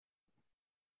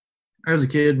As a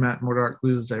kid, Matt Murdock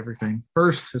loses everything.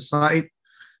 First, his sight,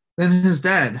 then his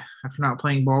dad, after not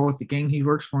playing ball with the gang he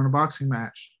works for in a boxing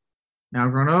match. Now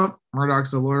grown up,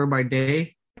 Murdock's a lawyer by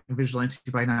day and vigilante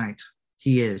by night.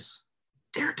 He is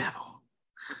Daredevil.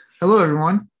 Hello,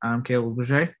 everyone. I'm Caleb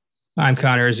Boucher. I'm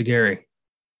Connor Ezagari.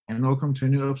 And welcome to a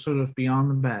new episode of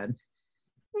Beyond the Bad.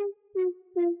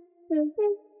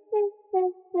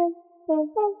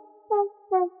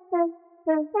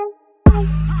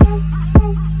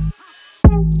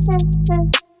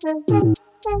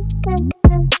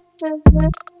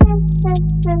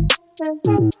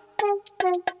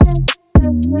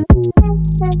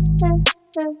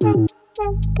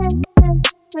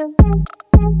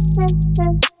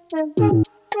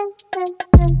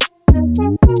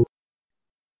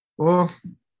 Well,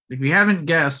 if you haven't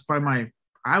guessed by my,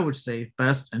 I would say,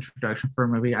 best introduction for a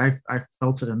movie, I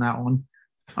felt it in that one.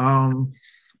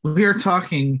 We are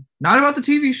talking not about the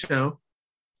TV show,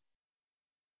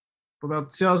 but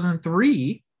about the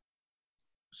 2003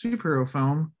 superhero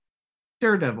film,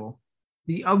 Daredevil,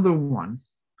 the other one,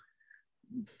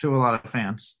 to a lot of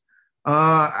fans.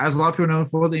 As a lot of people know,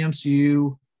 before the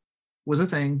MCU was a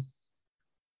thing,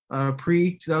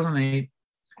 pre-2008,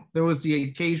 there was the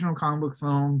occasional comic book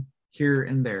film here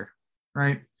and there,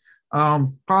 right?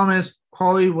 Problem is,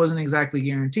 quality wasn't exactly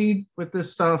guaranteed with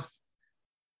this stuff.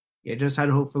 You just had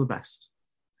to hope for the best.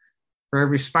 For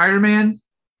every Spider-Man,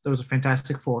 there was a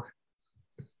Fantastic Four.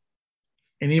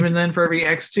 And even then, for every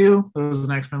X2, there was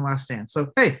an X-Men Last Stand.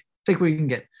 So, hey, take what you can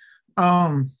get.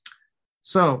 But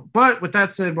with that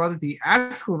said, while the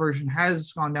theatrical version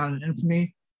has gone down in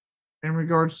infamy in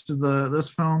regards to this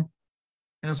film,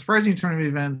 in a surprising turn of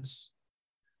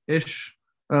events-ish,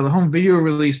 the home video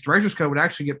release director's cut would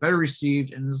actually get better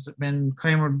received and has been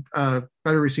clamored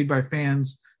better received by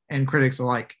fans and critics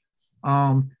alike.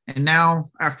 And now,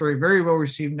 after a very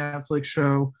well-received Netflix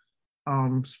show,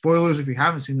 spoilers if you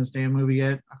haven't seen this damn movie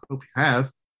yet, I hope you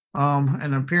have,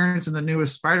 an appearance in the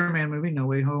newest Spider-Man movie, No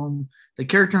Way Home, the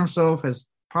character himself has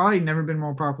probably never been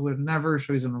more popular than ever,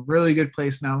 so he's in a really good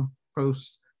place now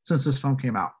since this film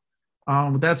came out.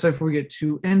 With that said, before we get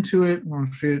too into it, we're going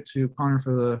to straight it to Connor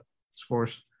for the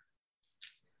scores.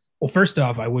 Well, first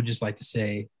off, I would just like to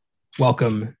say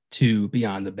welcome to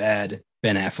Beyond the Bad,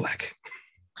 Ben Affleck.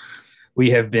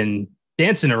 We have been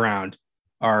dancing around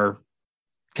our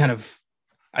kind of,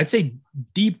 I'd say,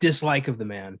 deep dislike of the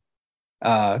man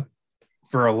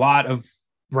for a lot of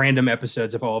random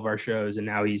episodes of all of our shows, and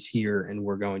now he's here and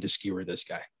we're going to skewer this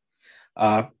guy.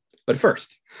 But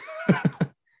first,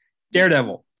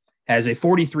 Daredevil has a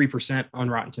 43% on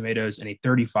Rotten Tomatoes and a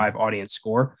 35 audience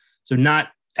score. So not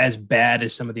as bad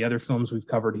as some of the other films we've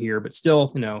covered here, but still,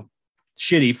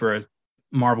 shitty for a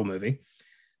Marvel movie.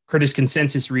 Critics'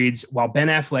 consensus reads, while Ben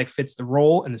Affleck fits the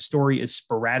role and the story is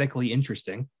sporadically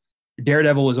interesting,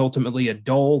 Daredevil is ultimately a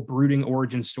dull, brooding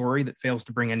origin story that fails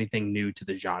to bring anything new to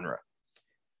the genre.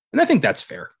 And I think that's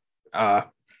fair.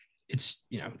 It's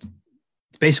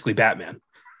basically Batman.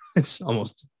 It's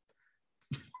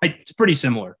pretty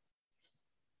similar.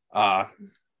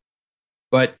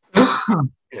 But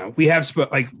we have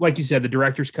like you said, the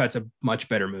director's cut's a much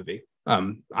better movie.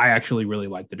 I actually really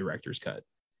like the director's cut.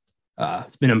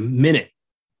 It's been a minute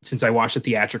since I watched the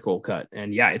theatrical cut,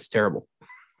 and yeah, it's terrible.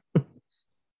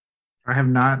 I have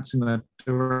not seen the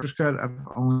director's cut. I've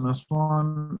only missed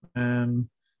one, and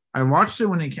I watched it I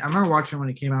remember watching it when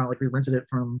it came out. Like, we rented it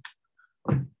from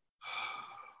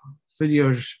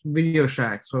Video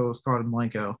Shack, so it was called in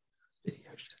Malenko.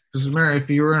 Because remember, if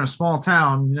you were in a small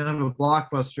town, you didn't have a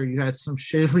Blockbuster, you had some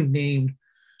shittily named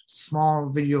small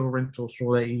video rental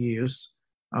store that you used.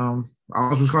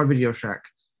 Ours was called Video Shack.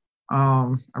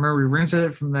 I remember we rented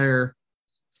it from there,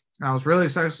 and I was really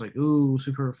excited. I was like, ooh,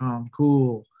 super film,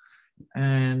 cool.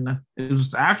 And it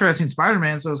was after I seen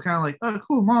Spider-Man, so it was kind of like, oh,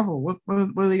 cool, Marvel. What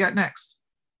do they got next?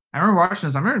 I remember watching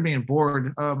this. I remember being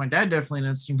bored. My dad definitely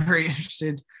didn't seem very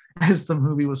interested as the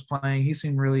movie was playing. He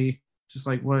seemed really just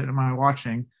like, what am I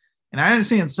watching? And I hadn't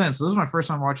seen it since. So this is my first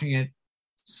time watching it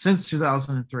since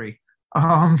 2003.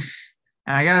 And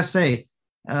I gotta say,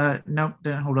 nope,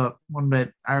 didn't hold up one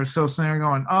bit. I was still sitting there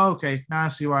going, oh, okay, now I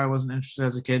see why I wasn't interested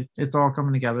as a kid. It's all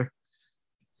coming together.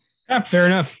 Yeah, fair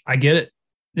enough. I get it.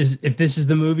 If this is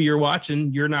the movie you're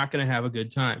watching, you're not going to have a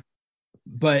good time.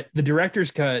 But the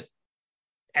director's cut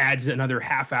adds another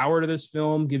half hour to this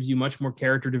film, gives you much more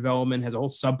character development, has a whole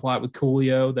subplot with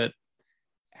Coolio that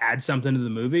adds something to the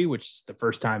movie, which is the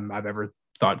first time I've ever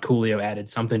thought Coolio added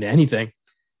something to anything.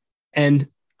 And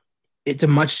it's a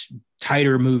much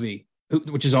tighter movie,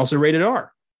 which is also rated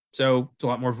R. So it's a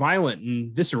lot more violent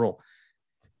and visceral.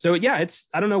 So yeah,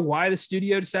 I don't know why the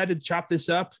studio decided to chop this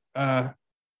up.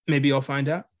 Maybe I'll find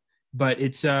out. but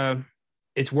it's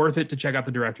worth it to check out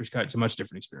the director's cut. It's a much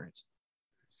different experience.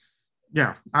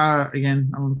 Yeah.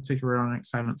 Again, I'm going to take a road on it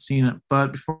because I haven't seen it.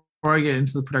 But before I get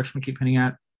into the production we keep hinting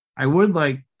at, I would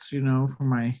like to know for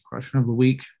my question of the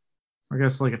week, I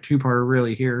guess like a two-parter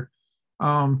really here.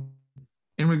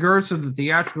 In regards to the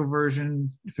theatrical version,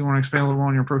 if you want to expand a little more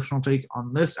on your personal take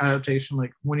on this adaptation,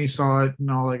 like when you saw it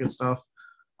and all that good stuff,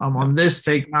 on this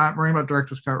take, not worrying about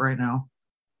director's cut right now.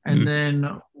 And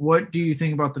then what do you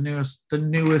think about the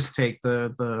newest take,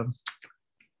 the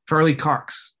Charlie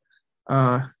Cox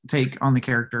take on the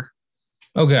character?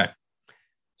 Okay.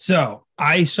 So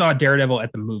I saw Daredevil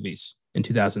at the movies in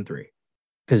 2003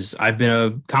 because I've been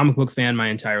a comic book fan my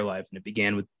entire life. And it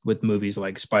began with movies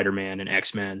like Spider-Man and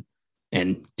X-Men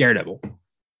and Daredevil.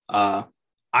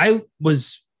 I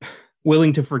was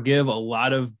willing to forgive a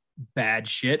lot of bad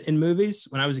shit in movies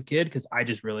when I was a kid because I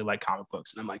just really like comic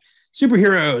books. And I'm like,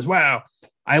 superheroes, wow.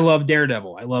 I love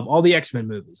Daredevil. I love all the X-Men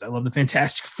movies. I love the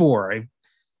Fantastic Four.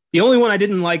 The only one I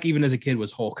didn't like even as a kid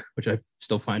was Hulk, which I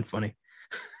still find funny.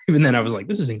 Even then I was like,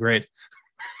 this isn't great.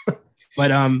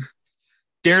 But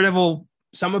Daredevil,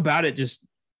 some about it just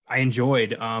I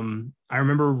enjoyed. I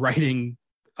remember writing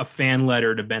a fan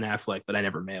letter to Ben Affleck that I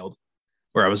never mailed,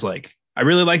 where I was like, I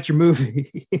really liked your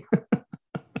movie.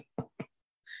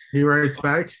 He writes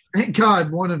back, thank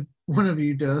God one of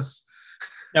you does.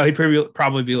 No, he'd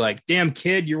probably be like, damn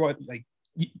kid, you're what, like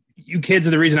you kids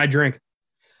are the reason I drink.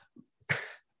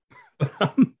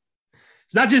 But,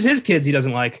 it's not just his kids he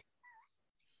doesn't like,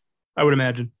 I would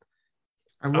imagine.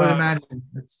 I would imagine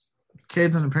it's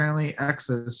kids and apparently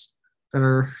exes that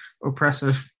are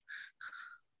oppressive.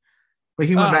 But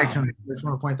he went back to him. I just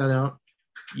want to point that out.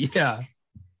 Yeah.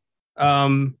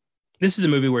 This is a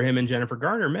movie where him and Jennifer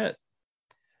Garner met.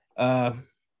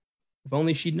 If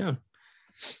only she'd known.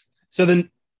 So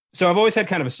I've always had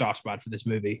kind of a soft spot for this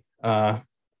movie. But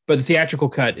the theatrical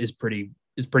cut is pretty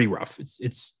rough.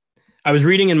 I was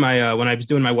reading in my when I was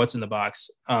doing my What's in the Box,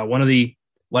 one of the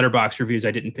Letterboxd reviews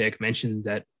I didn't pick mentioned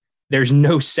that there's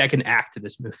no second act to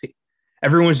this movie.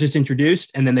 Everyone's just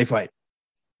introduced and then they fight.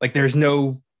 Like there's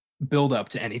no build up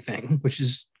to anything, which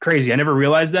is crazy. I never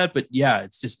realized that, but yeah,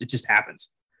 it just happens.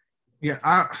 Yeah,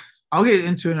 I'll get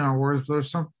into it in our words. But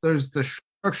there's the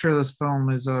structure of this film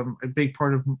is a big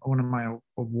part of one of my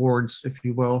awards, if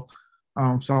you will.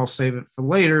 So I'll save it for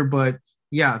later. But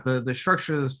yeah, the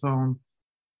structure of this film,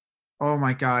 oh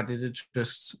my God, did it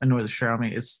just annoy the shit out of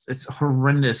me? It's a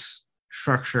horrendous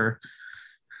structure.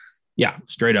 Yeah,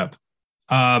 straight up.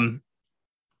 The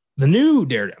new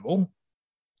Daredevil,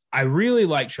 I really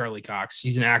like Charlie Cox.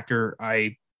 He's an actor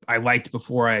I liked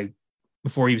before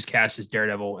he was cast as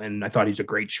Daredevil, and I thought he was a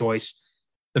great choice.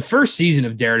 The first season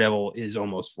of Daredevil is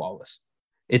almost flawless.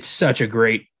 It's such a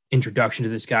great introduction to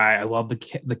this guy. I love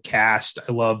the cast.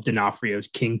 I love D'Onofrio's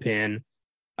Kingpin.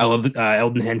 I love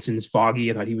Eldon Henson's Foggy.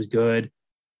 I thought he was good.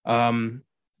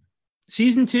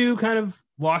 Season 2 kind of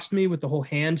lost me with the whole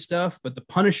hand stuff, but the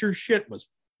Punisher shit was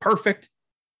perfect.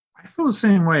 I feel the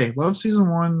same way. Love season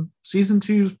 1. Season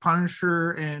 2's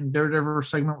Punisher and Daredevil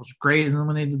segment was great, and then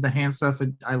when they did the hand stuff,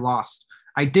 I lost.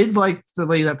 I did like the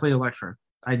lady that played Elektra.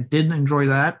 I did enjoy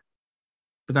that,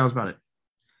 but that was about it.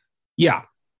 Yeah.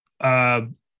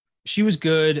 She was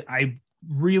good. I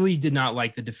really did not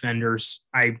like the Defenders.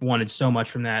 I wanted so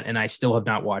much from that, and I still have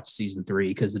not watched season 3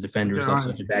 because the Defenders left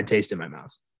such a bad taste in my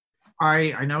mouth.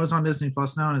 I know it's on Disney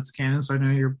Plus now and it's canon, so I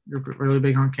know you're really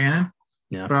big on canon.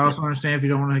 Yeah. But I also understand if you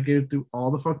don't want to get through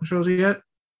all the fucking shows yet,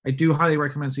 I do highly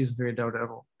recommend season 3 of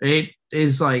Daredevil. It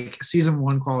is like season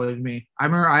 1 quality to me. I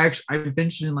remember I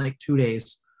binged it in like 2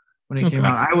 days when it came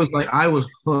out. I was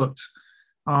hooked.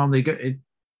 I'm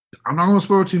not gonna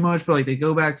spoil too much, but like they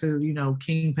go back to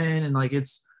Kingpin and like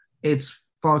it's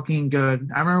fucking good.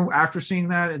 I remember after seeing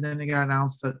that, and then they got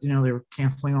announced that they were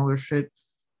canceling all their shit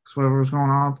because whatever was going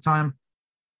on at the time.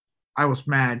 I was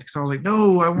mad because I was like,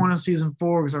 no, I want a season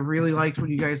 4 because I really liked what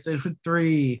you guys did with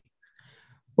 3.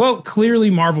 Well, clearly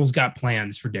Marvel's got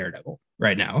plans for Daredevil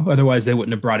right now. Otherwise, they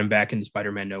wouldn't have brought him back into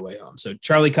Spider-Man No Way Home. So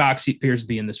Charlie Cox appears to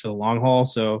be in this for the long haul.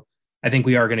 So I think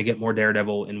we are going to get more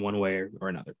Daredevil in one way or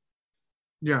another.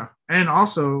 Yeah. And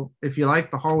also, if you like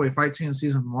the hallway fight scene in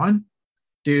season 1,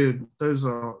 dude, there's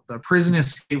the prison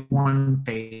escape one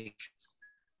take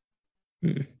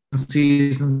in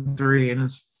season 3, and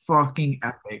it's fucking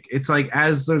epic. It's like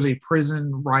as there's a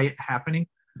prison riot happening,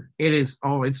 it's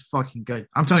fucking good.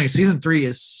 I'm telling you, season 3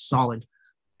 is solid,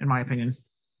 in my opinion.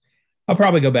 I'll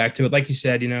probably go back to it. Like you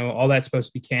said, all that's supposed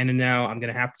to be canon now. I'm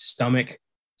going to have to stomach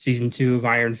season 2 of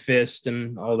Iron Fist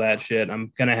and all that shit.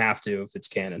 I'm going to have to if it's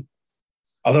canon.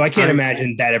 Although I can't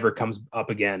imagine that ever comes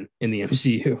up again in the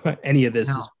MCU. Any of this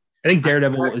is I think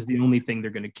Daredevil is the only thing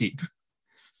they're going to keep.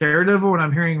 Daredevil, and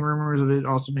I'm hearing rumors of it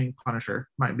also being Punisher,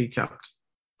 might be kept.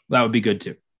 That would be good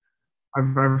too. I've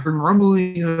heard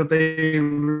rumblings that they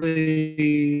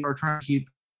really are trying to keep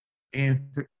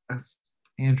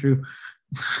Andrew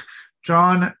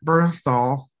John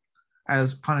Bernthal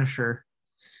as Punisher.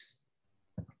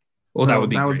 Well, that would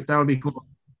be great. That would be cool.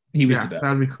 He was the best.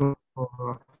 That would be cool.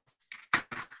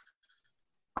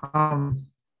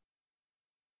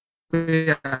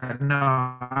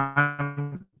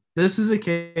 This is a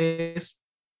case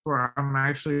where I'm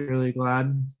actually really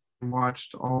glad I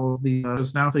watched all of the.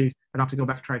 Because now I don't have to go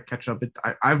back and try to catch up.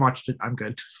 I've watched it. I'm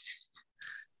good.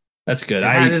 That's good.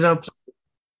 I had it up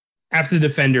after the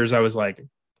Defenders. I was like,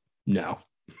 no,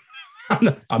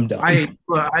 I'm done.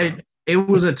 It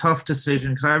was a tough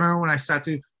decision because I remember when I sat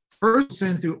through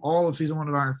all of season 1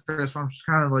 of Iron Fist, I'm just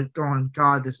kind of like going,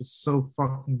 God, this is so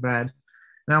fucking bad.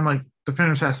 And I'm like,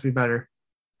 Defenders has to be better.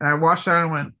 And I watched that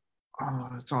and went,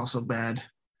 oh, it's also bad.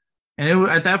 And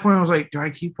at that point, I was like, do I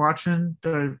keep watching?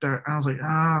 And I was like,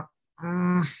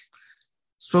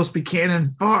 it's supposed to be canon.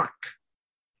 Fuck.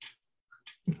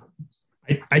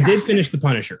 I did finish The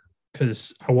Punisher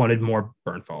because I wanted more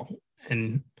Bernthal.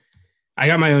 And I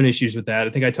got my own issues with that. I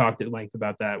think I talked at length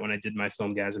about that when I did my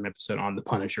Filmgasm episode on The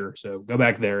Punisher. So go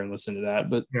back there and listen to that.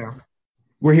 But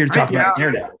we're here to talk about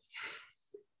Daredevil.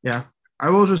 Yeah. I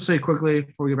will just say quickly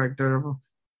before we get back to Daredevil,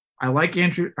 I like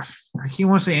Andrew. I keep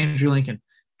want to say Andrew Lincoln.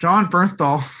 John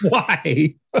Bernthal.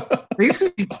 Why?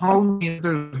 Basically told me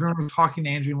there's rumors talking to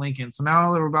Andrew Lincoln. So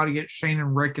now they're about to get Shane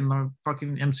and Rick in the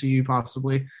fucking MCU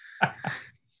possibly.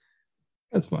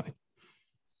 That's fine.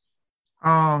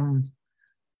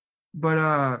 But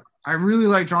I really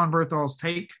like John Bernthal's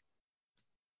take.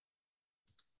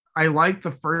 I like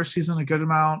the first season a good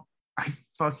amount. I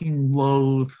fucking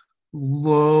loathe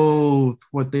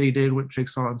what they did with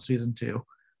Jigsaw in season 2.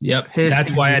 Yep.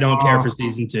 That's why I don't care for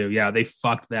season 2. Yeah, they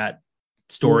fucked that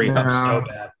story up so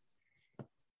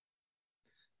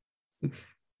bad.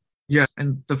 Yeah,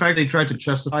 and the fact they tried to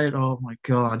justify it, oh my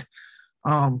god.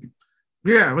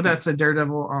 Yeah, with that said,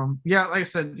 Daredevil, like I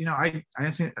said, I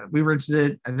didn't see we rented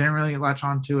it. I didn't really latch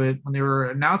on to it. When they were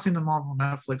announcing the Marvel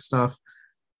Netflix stuff,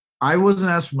 I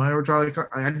wasn't as familiar with Charlie.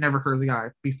 I had never heard of the guy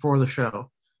before the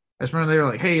show. I just remember they were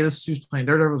like, hey, this is who's playing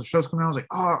Daredevil. The show's coming out. I was like,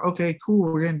 oh, okay,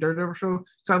 cool. We're getting Daredevil show.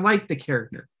 Because I like the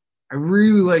character. I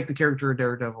really like the character of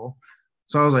Daredevil.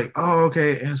 So I was like, oh,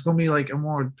 okay. And it's going to be like a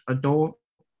more adult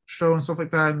show and stuff like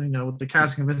that. And, with the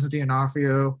casting of Vincent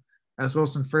D'Onofrio as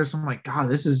Wilson Fisk, I'm like, God,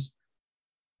 this is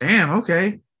damn,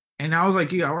 okay. And I was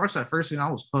like, I watched that first scene. I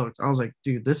was hooked. I was like,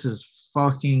 dude, this is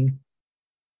fucking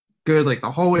good. Like the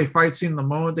hallway fight scene, the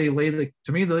moment they laid,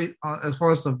 to me, as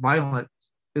far as the violence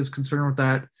is concerned with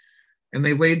that, and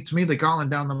they laid, to me, the gauntlet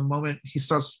down the moment he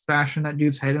starts bashing that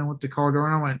dude's head in with the car door.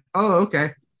 And I went, oh,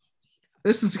 okay.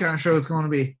 This is the kind of show it's going to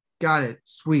be. Got it.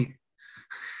 Sweet.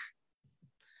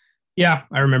 Yeah,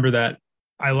 I remember that.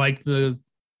 I liked the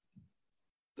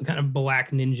kind of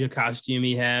black ninja costume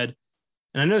he had.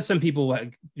 And I know some people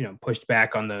pushed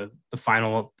back on the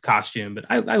final costume, but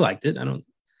I liked it. I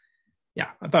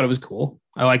thought it was cool.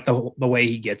 I like the way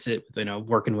he gets it,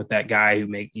 working with that guy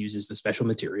who uses the special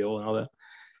material and all that.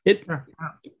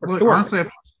 Look, honestly,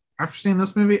 after seeing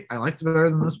this movie, I liked it better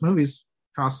than this movie's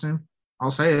costume. I'll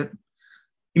say it.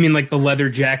 You mean like the leather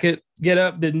jacket get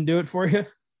up didn't do it for you?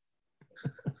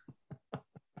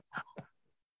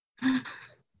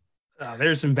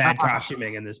 There's some bad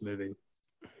costuming in this movie.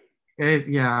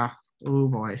 Yeah. Oh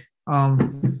boy.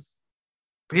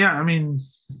 But yeah, I mean,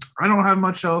 I don't have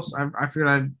much else. I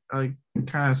figured I'd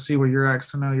kind of see where you're at,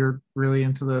 because I know you're really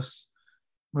into this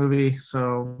movie.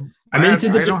 So I'm into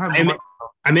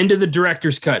the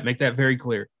director's cut. Make that very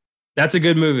clear. That's a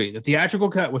good movie. The theatrical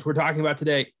cut, which we're talking about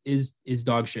today, is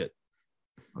dog shit.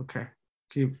 Okay.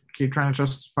 Keep trying to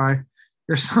justify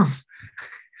yourself.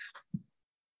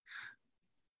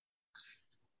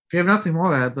 If you have nothing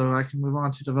more to add, though, I can move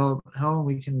on to Development Hell, and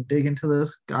we can dig into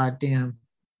this goddamn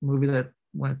movie that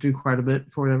went through quite a bit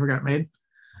before it ever got made.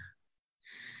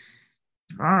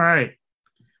 All right.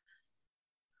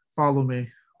 Follow me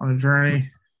on a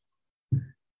journey.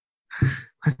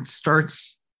 It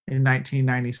starts in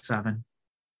 1997.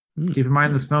 Keep in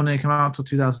mind, this film didn't come out until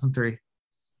 2003.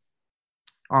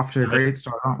 Off to a great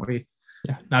start, aren't we?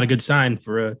 Yeah, not a good sign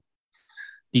for a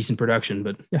decent production,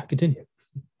 but yeah, continue.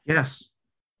 Yes.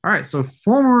 All right, so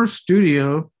former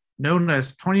studio known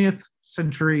as 20th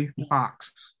Century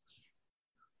Fox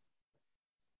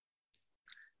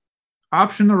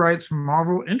optioned the rights from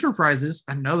Marvel Enterprises,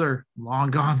 another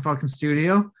long-gone fucking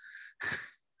studio.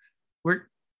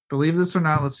 Believe this or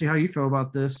not, let's see how you feel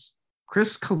about this.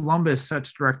 Chris Columbus set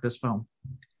to direct this film.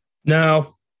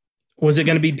 No. Was it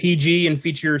going to be PG and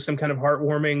feature some kind of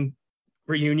heartwarming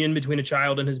reunion between a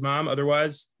child and his mom?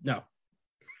 Otherwise, no.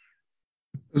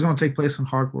 It was going to take place in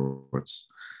Hogwarts.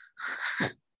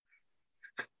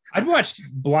 I'd watched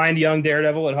Blind Young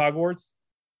Daredevil at Hogwarts.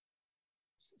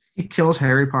 He kills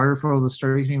Harry Potter for all the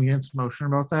story. Can you get some emotion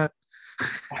about that?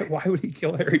 Why would he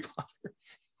kill Harry Potter?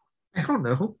 I don't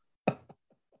know.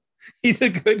 He's a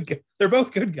good guy. They're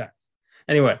both good guys.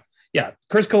 Anyway, yeah,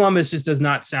 Chris Columbus just does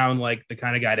not sound like the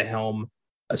kind of guy to helm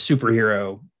a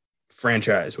superhero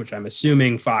franchise, which I'm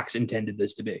assuming Fox intended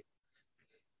this to be.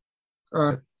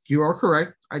 You are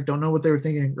correct. I don't know what they were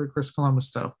thinking for Chris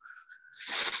Columbus, though.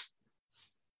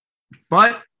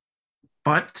 But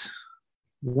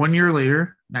 1 year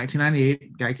later,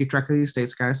 1998, gotta keep track of these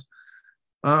dates, guys.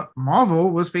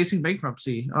 Marvel was facing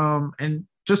bankruptcy. And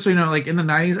just so you know, like in the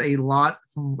 90s, a lot,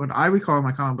 from what I recall in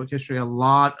my comic book history, a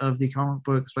lot of the comic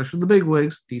book, especially the big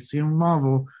wigs, DC and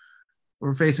Marvel,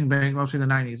 were facing bankruptcy in the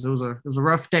 90s. It was a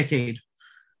rough decade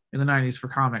in the 90s for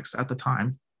comics at the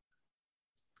time.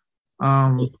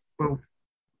 Well,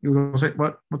 you were gonna say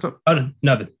what? What's up?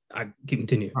 Nothing. I can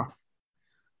continue.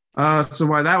 So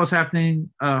while that was happening,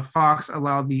 Fox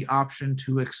allowed the option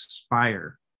to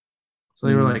expire. So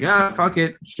they were like, fuck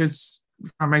it. Shit's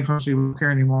not making us even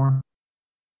care anymore.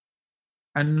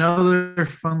 Another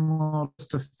fun little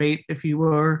twist of fate, if you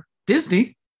will.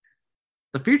 Disney,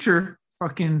 the future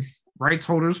fucking rights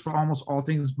holders for almost all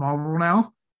things Marvel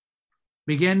now,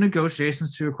 began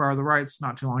negotiations to acquire the rights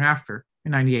not too long after,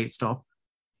 in 98 still.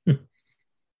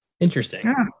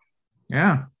 Interesting.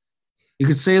 Yeah. You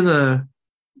could say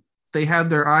they had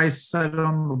their eyes set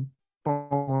on the ball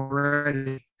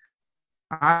already.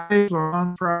 Eyes were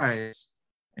on the prize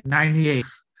in 98.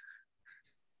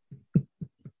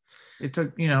 It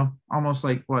took, almost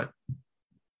like well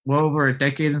over a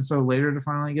decade and so later to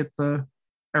finally get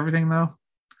everything though.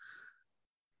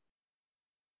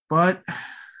 But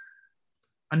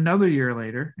another year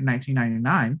later, in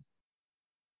 1999,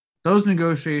 those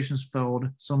negotiations failed.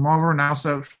 So Marvel now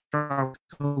set up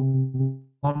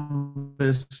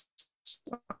Columbus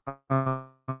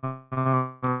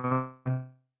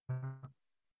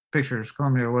Pictures,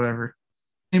 Columbia, or whatever.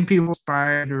 And people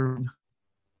Spider.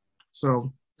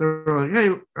 So they're like, hey,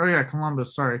 oh yeah,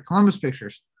 Columbus. Sorry, Columbus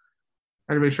Pictures.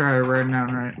 I had to make sure I had it written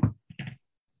down right.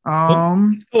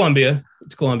 Columbia.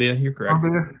 It's Columbia. You're correct.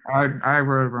 Columbia. I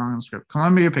wrote it wrong in the script.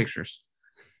 Columbia Pictures.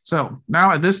 So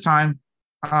now at this time,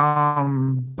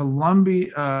 Columbus,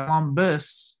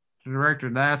 the director.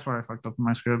 That's why I fucked up in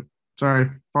my script. Sorry,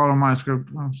 follow my script.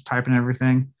 I was typing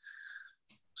everything.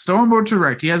 Still on board to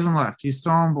direct. He hasn't left. He's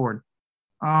still on board.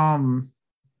 And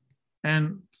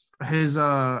his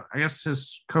I guess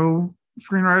his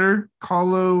co-screenwriter,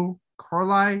 Carly.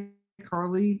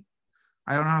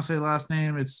 I don't know how to say the last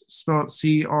name. It's spelled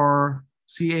Carlei.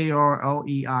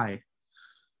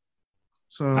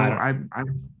 So I'm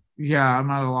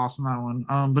not at a loss on that one.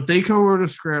 But they co-wrote a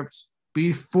script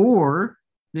before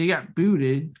they got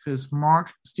booted because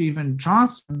Mark Steven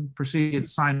Johnson proceeded to get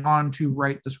signed on to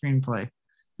write the screenplay.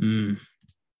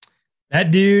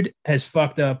 That dude has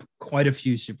fucked up quite a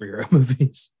few superhero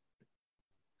movies.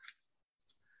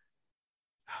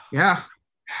 Yeah.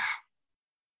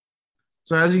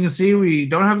 So as you can see, we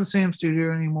don't have the same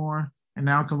studio anymore. And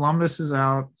now Columbus is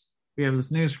out. We have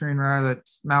this new screenwriter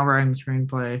that's now writing the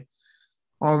screenplay,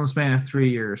 all in the span of 3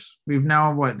 years. We've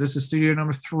now, this is studio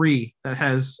number 3 that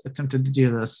has attempted to do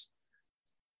this.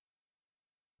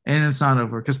 And it's not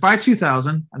over. Because by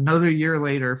 2000, another year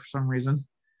later, for some reason,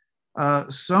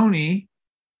 Sony,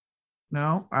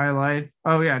 no, I lied.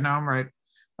 Oh, yeah, no, I'm right.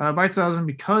 By 2000,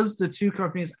 because the two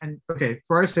companies, and okay,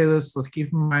 before I say this, let's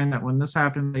keep in mind that when this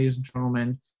happened, ladies and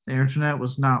gentlemen, the internet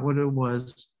was not what it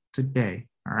was today.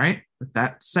 All right. With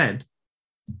that said,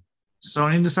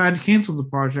 Sony decided to cancel the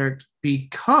project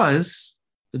because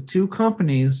the two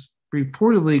companies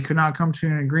reportedly could not come to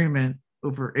an agreement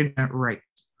over internet rights.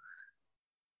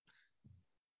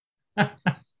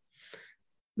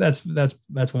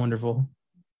 That's wonderful.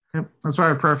 Yep. That's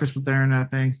why I prefaced with the internet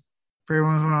thing. For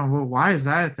everyone's wondering, well, why is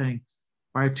that a thing?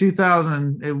 By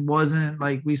 2000, it wasn't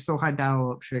like we still had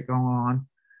dial-up shit going on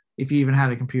if you even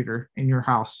had a computer in your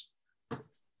house.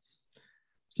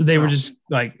 So they were just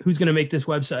like, who's going to make this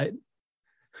website?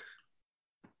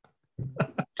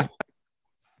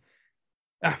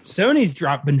 Sony's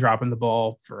been dropping the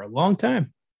ball for a long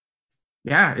time.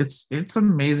 Yeah, it's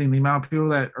amazing the amount of people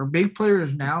that are big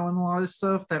players now in a lot of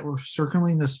stuff that were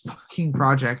circling this fucking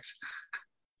project.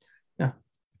 Yeah.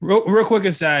 Real quick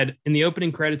aside, in the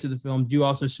opening credits of the film, do you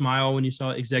also smile when you saw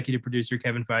executive producer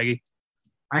Kevin Feige?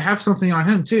 I have something on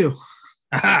him too.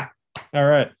 Aha! All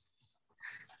right.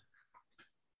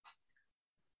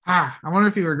 I wonder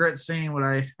if he regrets saying what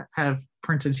I have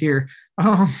printed here.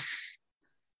 Um,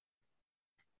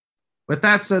 with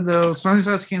that said, though, Sony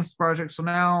has canceled the project. So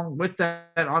now, with that,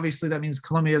 obviously, that means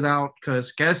Columbia's out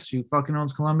because guess who fucking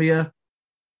owns Columbia?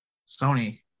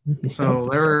 Sony. So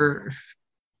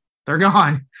they're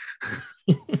gone.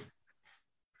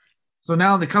 So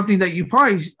now the company that you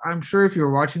probably, I'm sure if you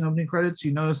were watching the opening credits,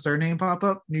 you noticed their name pop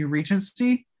up, New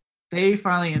Regency. They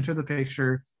finally enter the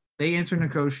picture. They enter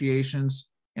negotiations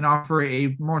and offer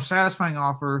a more satisfying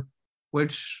offer,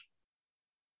 which,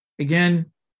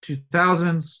 again,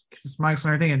 2000s, because Mike's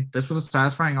and everything, and this was a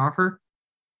satisfying offer.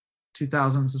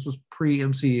 2000s, this was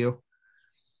pre-MCU,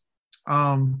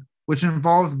 which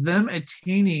involved them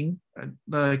attaining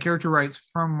the character rights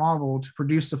from Marvel to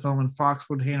produce the film, and Fox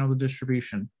would handle the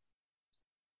distribution.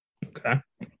 Okay.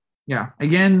 Yeah.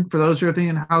 Again, for those who are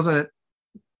thinking, how's that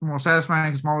more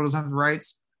satisfying because Marvel doesn't have the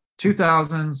rights?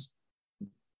 2000s,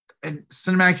 and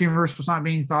cinematic universe was not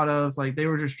being thought of. Like, they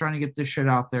were just trying to get this shit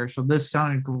out there. So this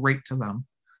sounded great to them.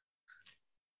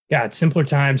 Yeah, it's simpler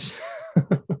times.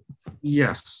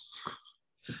 Yes.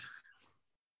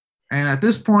 And at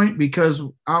this point, because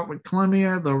out with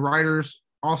Columbia, the writers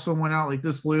also went out. Like,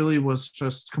 this literally was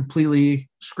just completely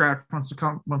scrapped once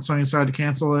Sony decided to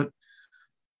cancel it.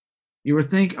 You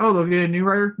would think, oh, they'll get a new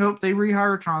writer. Nope, they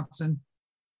rehire Johnson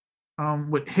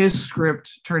with his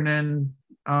script turned in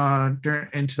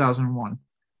 2001.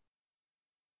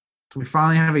 So we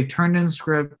finally have a turned-in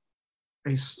script,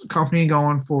 a company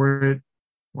going for it.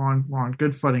 We're on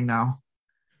good footing now.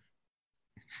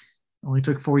 Only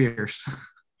took 4 years.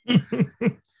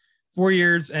 4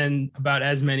 years and about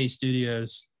as many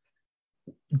studios.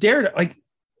 Daredevil, like,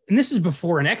 and this is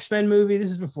before an X-Men movie. This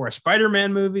is before a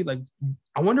Spider-Man movie. Like,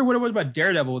 I wonder what it was about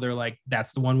Daredevil. They're like,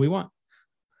 that's the one we want.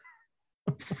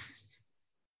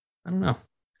 I don't know.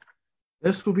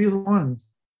 This will be the one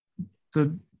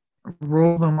to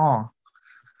rule them all.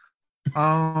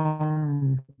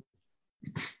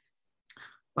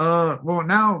 Well,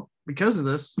 now because of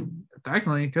this,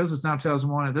 technically, because it's now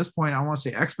 2001, at this point, I want to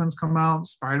say X-Men's come out,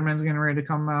 Spider-Man's getting ready to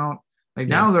come out. Like,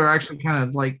 now they're actually kind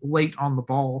of like late on the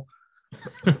ball.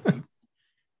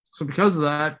 So because of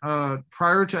that,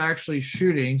 prior to actually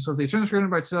shooting, so if they turn the script in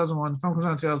by 2001, the film comes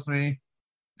out in 2003,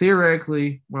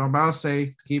 theoretically, well, I'm about to say,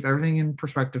 to keep everything in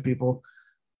perspective, people,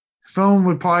 film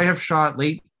would probably have shot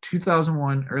late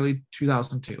 2001, early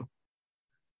 2002.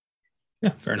 Yeah,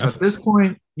 fair enough. So at this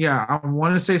point, yeah, I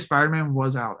want to say Spider-Man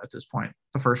was out at this point,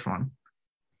 the first one.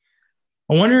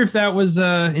 I wonder if that was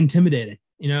intimidating.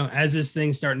 You know, as this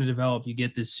thing's starting to develop, you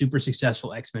get this super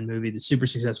successful X-Men movie, the super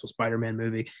successful Spider-Man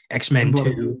movie, X-Men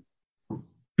 2,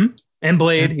 and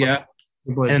Blade, yeah.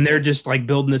 Blade. And they're just like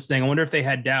building this thing. I wonder if they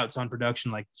had doubts on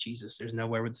production, like, Jesus, there's no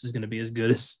way where this is going to be as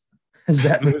good as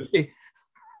that movie.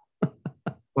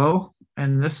 Well,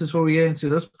 and this is what we get into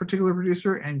this particular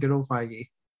producer and good old Feige.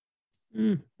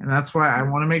 And that's why I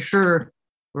want to make sure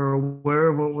we're aware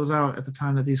of what was out at the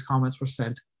time that these comments were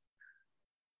said.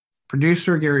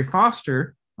 Producer Gary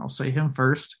Foster, I'll say him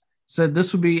first, said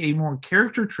this would be a more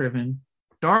character-driven,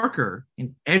 darker,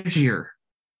 and edgier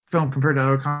film compared to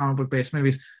other comic book-based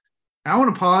movies. And I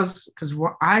want to pause because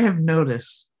what I have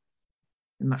noticed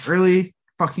in the early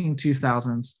fucking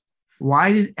 2000s,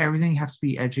 why did everything have to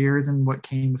be edgier than what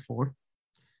came before?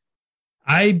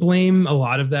 I blame a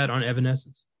lot of that on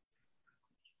Evanescence.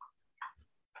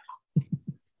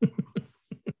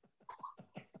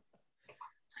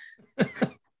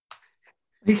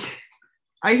 Like,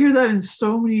 I hear that in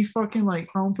so many fucking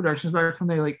like film productions back from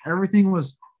there. Like, everything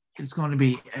was, it's going to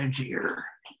be edgier,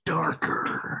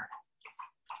 darker.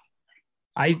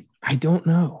 I don't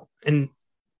know, and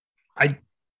I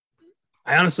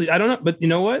honestly I don't know. But you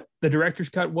know what? The director's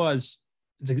cut was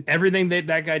everything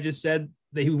that guy just said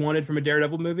that he wanted from a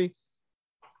Daredevil movie.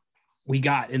 We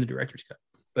got in the director's cut.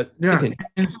 But yeah,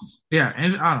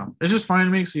 and I don't know. It's just funny to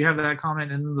me. So you have that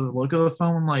comment and the look of the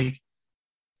film, like,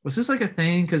 was this like a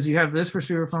thing? Because you have this for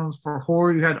super films. For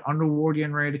horror, you had Underworld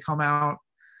getting ready to come out.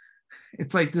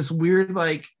 It's like this weird,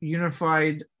 like,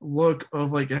 unified look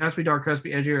of like, it has to be dark, it has to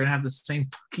be edgier, and have the same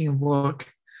fucking look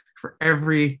for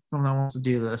every film that wants to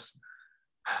do this.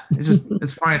 It's just,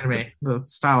 it's funny to me, the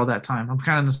style of that time. I'm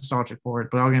kind of nostalgic for it,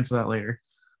 but I'll get into that later.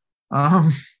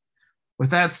 With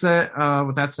that said,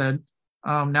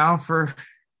 now for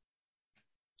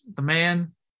the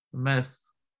man, the myth,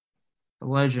 the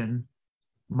legend,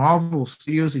 Marvel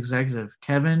Studios executive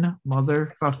Kevin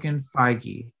motherfucking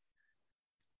Feige.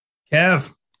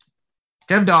 Kev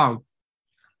dog.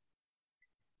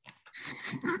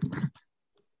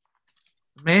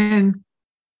 Man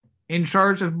in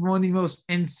charge of one of the most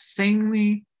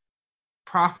insanely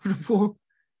profitable,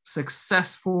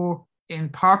 successful in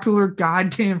popular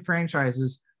goddamn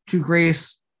franchises to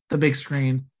grace the big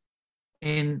screen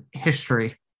in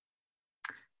history,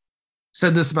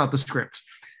 said this about the script.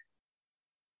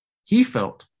 He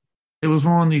felt it was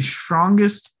one of the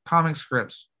strongest comic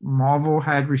scripts Marvel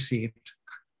had received.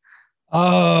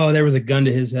 Oh, there was a gun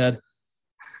to his head.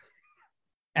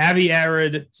 Avi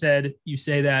Arad said, "You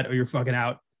say that or you're fucking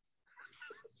out."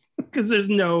 Because there's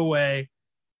no way.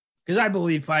 Because I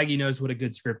believe Feige knows what a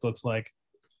good script looks like.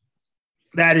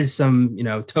 That is some,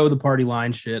 toe the party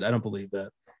line shit. I don't believe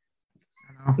that.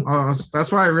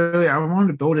 That's why I wanted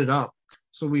to build it up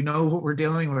so we know what we're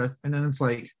dealing with, and then it's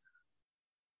like,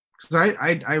 because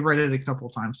I read it a couple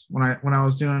of times when I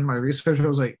was doing my research. I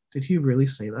was like, did he really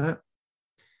say that?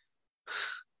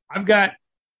 I've got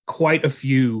quite a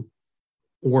few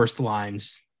worst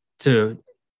lines to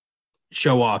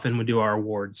show off and we do our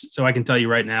awards. So I can tell you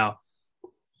right now,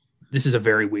 this is a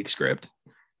very weak script.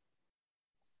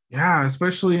 Yeah,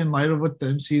 especially in light of what the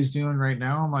MC is doing right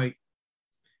now. I'm like,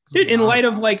 dude, in light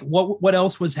of like what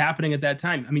else was happening at that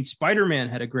time. I mean, Spider-Man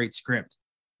had a great script.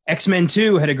 X-Men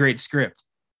 2 had a great script.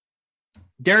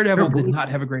 Daredevil did not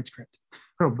have a great script.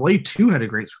 Bro, Blade 2 had a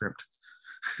great script.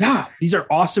 Yeah, these are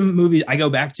awesome movies I go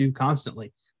back to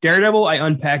constantly. Daredevil, I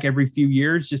unpack every few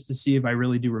years just to see if I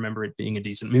really do remember it being a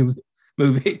decent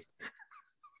movie.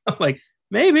 I'm like,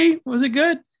 maybe. Was it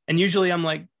good? And usually I'm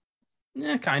like,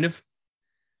 yeah, kind of.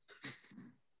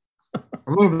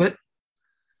 A little bit.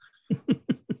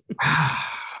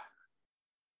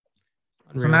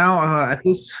 So now at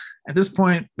this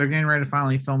point, they're getting ready to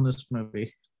finally film this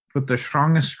movie with the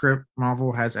strongest script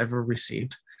Marvel has ever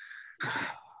received.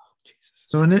 Jesus.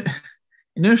 So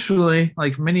initially,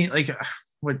 like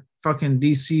what fucking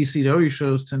DC CW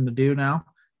shows tend to do now,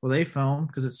 well, they film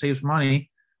because it saves money.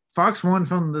 Fox One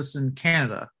filmed this in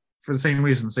Canada for the same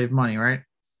reason, save money, right?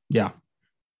 Yeah.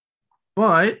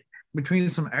 But between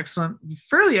some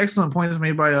fairly excellent points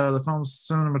made by the film's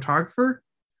cinematographer,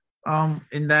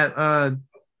 in that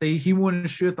he wanted to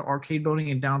shoot at the arcade building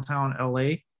in downtown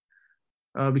LA,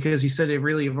 because he said it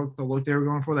really evoked the look they were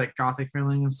going for, that gothic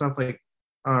feeling and stuff, like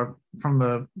from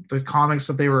the comics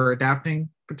that they were adapting,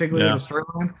 particularly the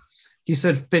storyline. He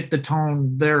said fit the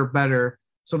tone there better.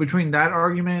 So between that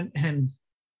argument and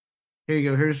here you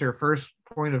go, here's your first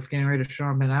point of getting ready to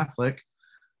show Ben Affleck,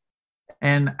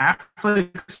 and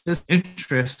Affleck's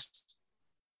disinterest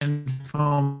in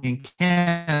film in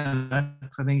Canada,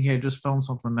 I think he had just filmed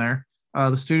something there.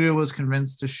 The studio was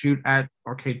convinced to shoot at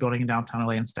arcade building in downtown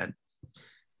LA instead.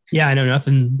 Yeah, I know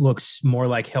nothing looks more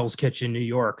like Hell's Kitchen, New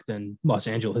York than Los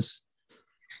Angeles.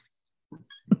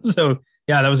 So,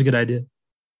 yeah, that was a good idea.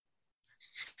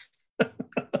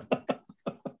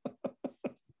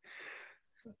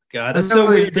 God, that's so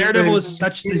weird. Daredevil is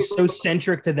so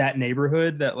centric to that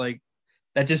neighborhood that like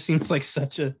that just seems like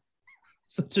such a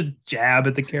jab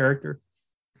at the character.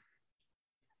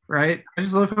 Right? I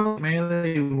just love how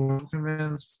mainly won't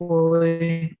convince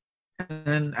fully. And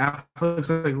then Affleck's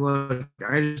like, look,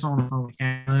 I just don't know if we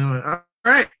can. All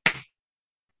right.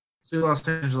 Let's do Los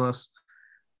Angeles.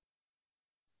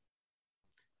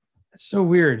 It's so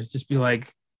weird. Just be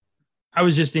like, I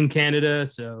was just in Canada,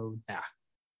 so yeah.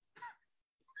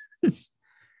 It's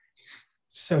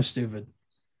so stupid.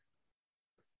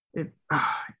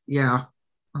 Yeah.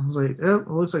 I was like, it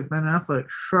looks like Ben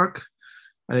Affleck struck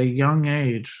at a young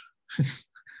age.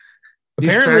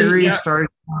 Apparently, started.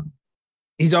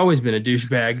 He's always been a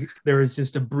douchebag. There was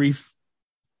just a brief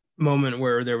moment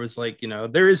where there was like,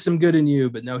 there is some good in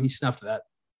you, but no, he snuffed that.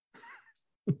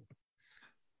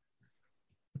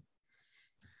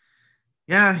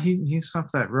 Yeah, he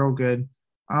snuffed that real good.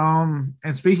 And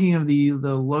speaking of the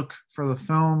look for the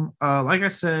film, like I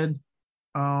said,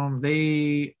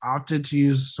 they opted to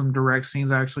use some direct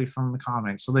scenes actually from the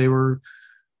comics. So they were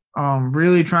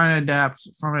really trying to adapt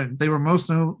from it. They were most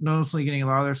noticeably getting a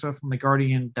lot of their stuff from the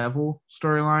Guardian Devil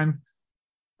storyline.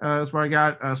 That's what I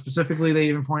got. Specifically, they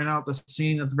even pointed out the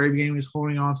scene at the very beginning he's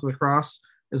holding on to the cross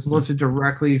is lifted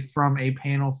directly from a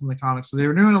panel from the comics. So they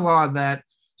were doing a lot of that.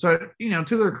 So,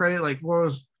 to their credit, like,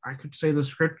 I could say the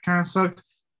script kind of sucked.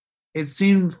 It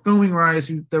seemed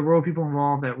filming-wise, there were people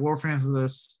involved that were fans of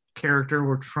this character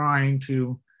were trying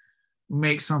to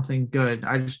make something good.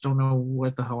 I just don't know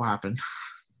what the hell happened.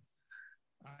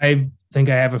 I think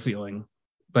I have a feeling.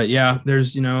 But yeah,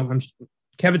 there's,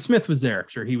 Kevin Smith was there. I'm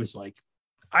sure he was like,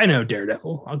 I know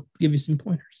Daredevil. I'll give you some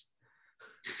pointers.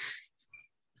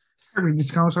 I read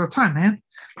these comics all the time, man.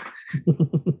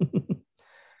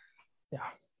 Yeah.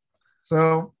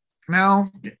 So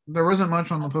now there wasn't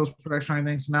much on the post-production or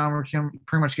anything. So now we're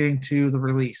pretty much getting to the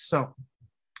release. So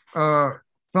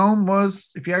film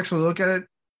was, if you actually look at it,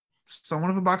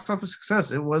 somewhat of a box office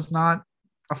success. It was not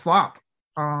a flop.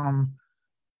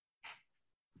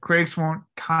 Critics weren't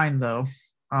kind though.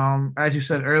 As you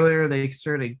said earlier, they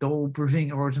considered a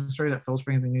gold-proving origin story that feels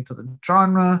anything new to the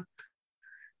genre.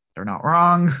 They're not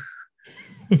wrong.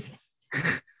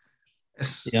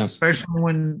 Yeah. Especially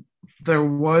when there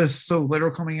was so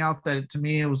little coming out that to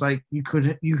me it was like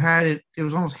you had it. It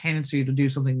was almost handed to you to do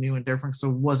something new and different. So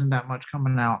it wasn't that much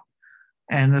coming out,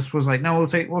 and this was like, no, we'll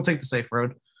take the safe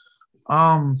road.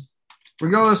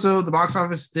 Regardless, though, the box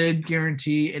office did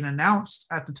guarantee an announced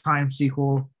at the time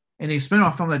sequel and a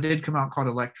spin-off film that did come out called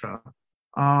Elektra.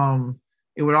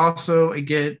 It would also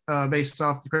get based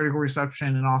off the critical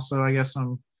reception and also, I guess,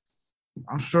 some,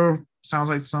 I'm sure, sounds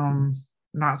like some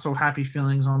not so happy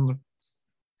feelings on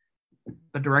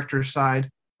the director's side.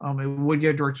 It would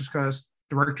get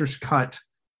director's cut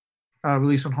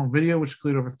released on home video, which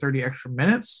included over 30 extra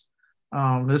minutes.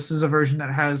 This is a version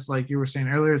that has, like you were saying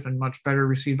earlier, has been much better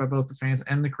received by both the fans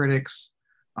and the critics.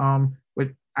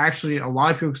 With actually a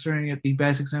lot of people considering it the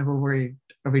best example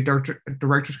of a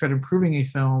director's cut improving a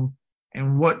film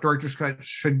and what director's cut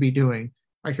should be doing.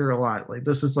 I hear a lot. Like,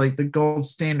 this is like the gold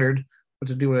standard what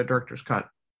to do with a director's cut.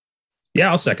 Yeah,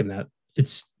 I'll second that.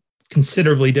 It's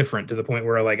considerably different to the point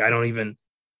where, like, I don't even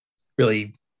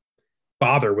really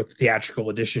bother with the theatrical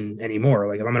edition anymore.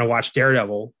 Like, if I'm going to watch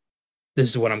Daredevil, this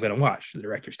is what I'm going to watch, the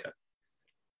director's cut.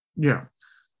 Yeah.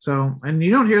 So, and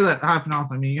you don't hear that happen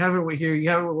often. I mean, you have it here. You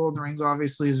have it with Lord of the Rings,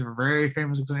 obviously, is a very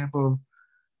famous example of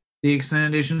the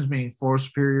extended editions being far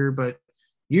superior. But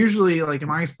usually, like in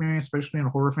my experience, especially being a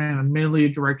horror fan, admittedly, a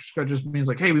director's cut just means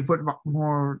like, hey, we put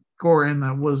more gore in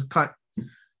that was cut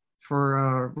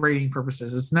for rating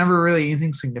purposes. It's never really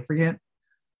anything significant.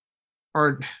 Or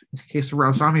in the case of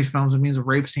Rob Zombie's films, it means a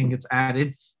rape scene gets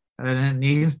added that I didn't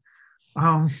need.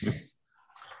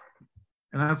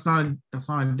 And that's not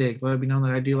a dig. Let it be known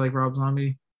that I do like Rob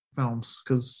Zombie films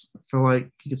because I feel like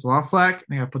he gets a lot of flack,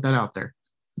 and I gotta put that out there.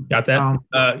 Got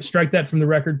that? Strike that from the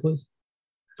record, please.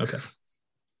 Okay.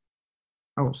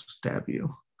 I will stab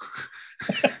you.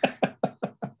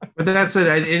 But that said,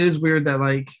 it is weird that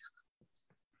like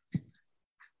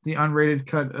the unrated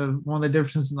cut of one of the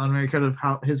differences in the unrated cut of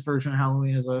how his version of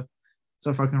Halloween is a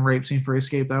fucking rape scene for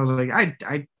Escape. That was like, I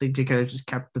think they could have just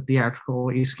kept the theatrical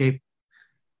Escape.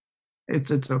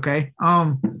 It's okay.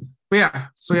 But yeah,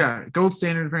 so yeah, gold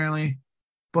standard apparently.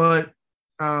 But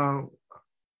well,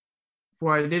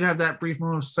 I did have that brief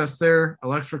moment of success there.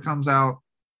 Elektra comes out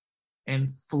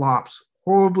and flops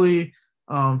horribly.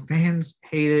 Fans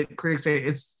hate it. Critics say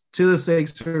it's to the sake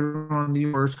of one of the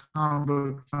worst comic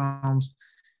book films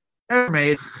ever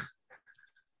made.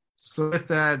 So with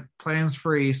that, plans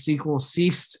for a sequel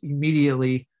ceased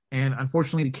immediately, and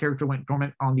unfortunately, the character went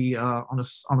dormant on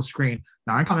the screen.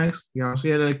 Now in comics, he also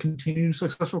had a continued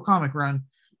successful comic run,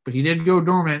 but he did go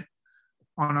dormant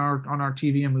on our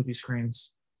TV and movie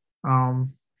screens. But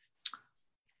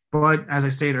as I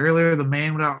stated earlier, The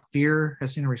Man Without Fear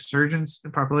has seen a resurgence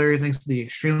in popularity thanks to the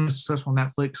extremely successful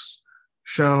Netflix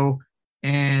show,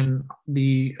 and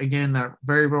that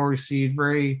very well received,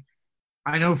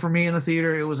 I know for me in the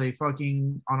theater, it was a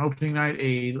fucking, on opening night,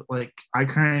 I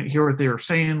couldn't hear what they were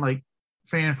saying, like,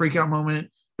 fan freak out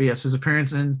moment. But yes, his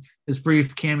appearance and his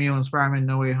brief cameo in Spider-Man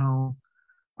No Way Home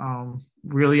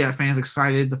really got fans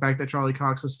excited. The fact that Charlie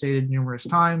Cox has stated numerous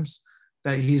times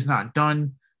that he's not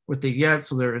done with it yet,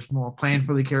 so there is more planned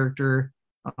for the character.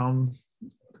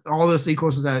 All this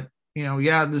equals to that,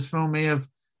 this film may have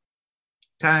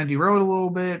kind of derailed a little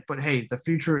bit, but hey, the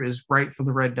future is bright for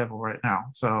the Red Devil right now.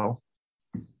 So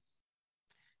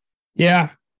yeah,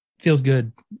 feels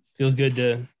good. Feels good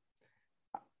to,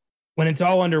 when it's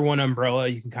all under one umbrella,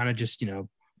 you can kind of just,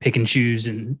 pick and choose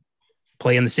and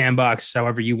play in the sandbox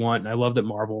however you want. And I love that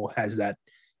Marvel has that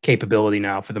capability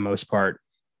now for the most part.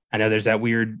 I know there's that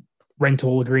weird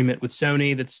rental agreement with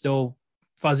Sony that's still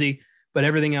fuzzy, but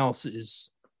everything else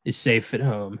is safe at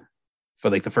home for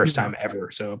like the first time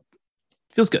ever. So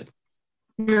it feels good.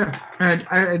 Yeah. And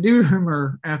I do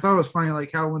remember, and I thought it was funny,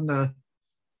 like how when the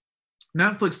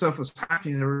Netflix stuff was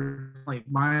happening, they were like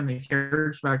buying the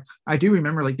characters back. I do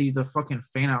remember like the fucking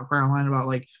fan outcry online about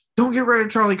like, don't get rid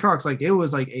of Charlie Cox. Like it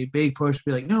was like a big push to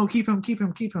be like, no, keep him.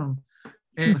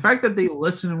 And the fact that they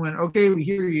listened and went, okay, we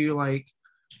hear you. Like,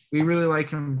 we really like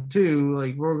him too.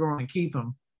 Like, we're going to keep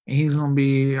him, and he's going to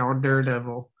be our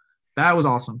Daredevil. That was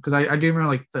awesome because I do remember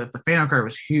like the fan outcry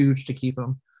was huge to keep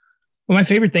him. Well, my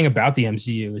favorite thing about the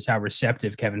MCU is how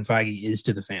receptive Kevin Feige is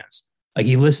to the fans. Like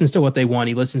he listens to what they want.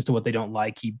 He listens to what they don't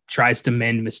like. He tries to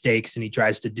mend mistakes, and he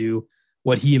tries to do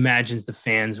what he imagines the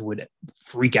fans would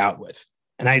freak out with.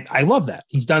 And I love that.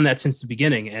 He's done that since the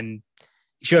beginning, and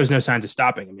he shows no signs of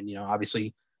stopping. I mean,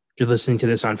 obviously you're listening to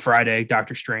this on Friday,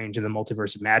 Doctor Strange and the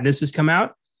Multiverse of Madness has come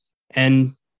out.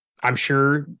 And I'm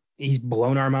sure he's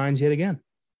blown our minds yet again.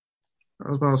 I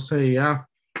was about to say, yeah.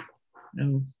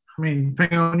 And I mean,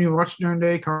 depending on when you watch it during the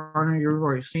day, Connor, you've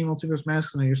already seen Multiverse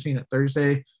Masks and you're seeing it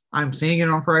Thursday. I'm seeing it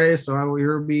on Friday, so I will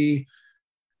either be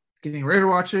getting ready to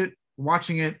watch it,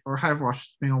 watching it, or have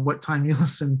watched, depending on what time you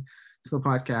listen to the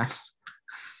podcast.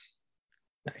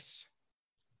 Nice.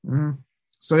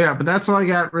 So yeah, but that's all I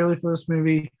got really for this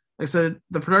movie. Like I said,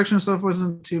 the production stuff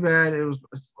wasn't too bad. It was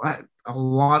a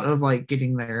lot of like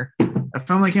getting there. A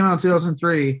film that came out in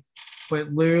 2003,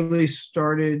 but literally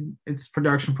started its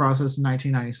production process in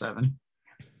 1997.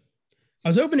 I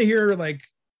was hoping to hear like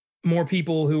more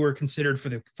people who were considered for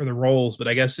the roles, but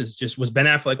I guess it's just, was Ben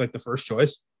Affleck like the first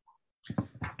choice?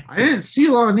 I didn't see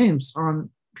a lot of names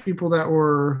on people that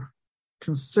were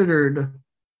considered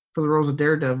for the roles of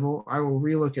Daredevil. I will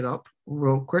relook it up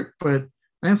real quick, but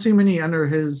I didn't see many under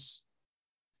his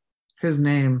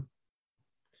name.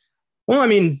 Well, I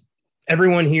mean,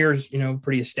 everyone here is,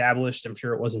 pretty established. I'm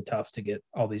sure it wasn't tough to get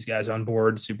all these guys on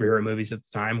board. Superhero movies at the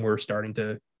time were starting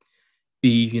to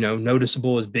be,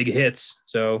 noticeable as big hits.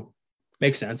 So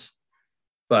makes sense.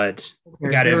 But I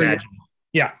got to imagine.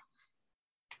 Yeah.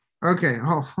 Okay.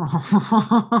 Oh.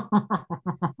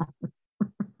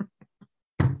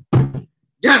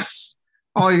 Yes.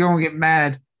 Oh, you're going to get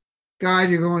mad. God,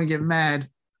 you're going to get mad.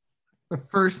 The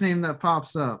first name that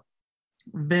pops up,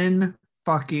 Vin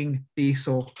fucking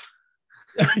Diesel.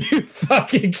 Are you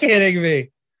fucking kidding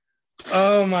me?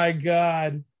 Oh my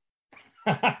God.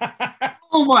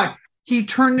 Oh my. He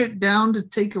turned it down to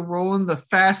take a role in the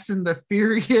Fast and the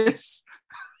Furious.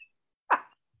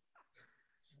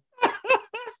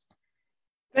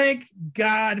 Thank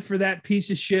God for that piece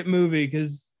of shit movie,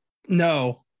 because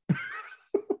no.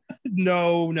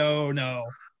 No.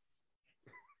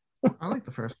 I like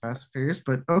the first Fast and Furious,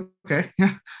 but okay.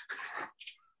 Yeah.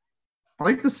 I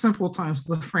like the simple times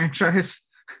of the franchise.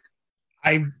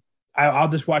 I'll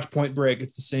just watch Point Break.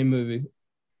 It's the same movie.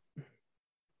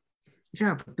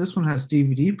 Yeah, but this one has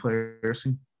DVD players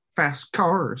and fast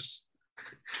cars.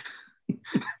 I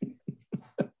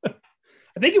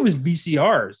think it was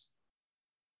VCRs.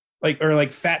 Like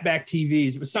fatback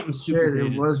TVs. It was something super. Yeah,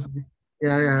 it was.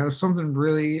 Yeah, it was something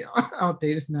really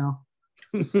outdated now.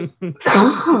 But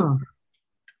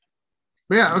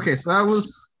yeah, okay, so that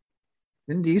was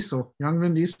Vin Diesel, young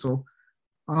Vin Diesel.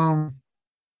 Apparently,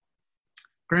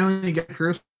 Guy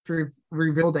Pearce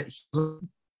revealed that he was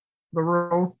the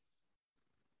role.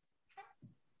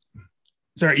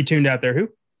 Sorry, you tuned out there. Who?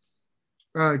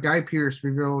 Guy Pearce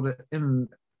revealed in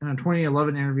a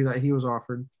 2011 interview that he was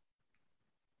offered.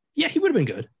 Yeah, he would have been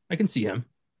good. I can see him.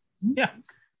 Yeah.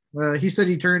 He said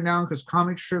he turned down because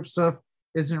comic strip stuff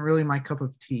isn't really my cup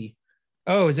of tea.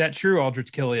 Oh, is that true,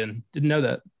 Aldrich Killian? Didn't know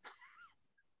that.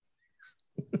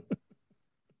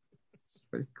 That's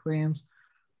what he claims.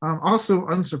 Also,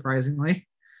 unsurprisingly,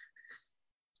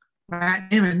 Matt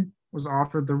Damon was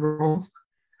offered the role.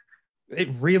 It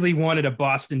really wanted a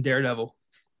Boston Daredevil.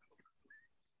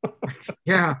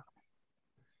 Yeah.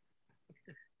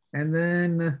 And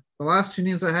then the last two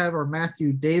names I have are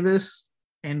Matthew Davis,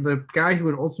 and the guy who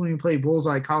would ultimately play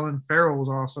Bullseye, Colin Farrell, was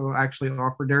also actually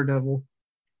offered Daredevil.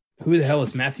 Who the hell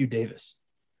is Matthew Davis?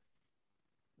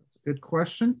 That's a good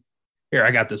question. Here,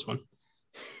 I got this one.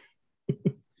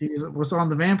 He was on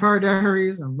the Vampire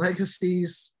Diaries and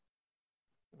Legacies.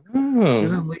 Oh. He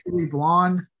was in Legally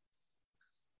Blonde.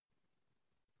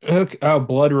 Okay. Oh,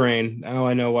 Blood Rain. Now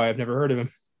I know why I've never heard of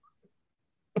him.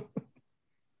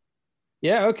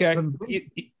 Yeah, okay.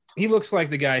 He looks like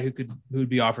the guy who'd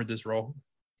be offered this role.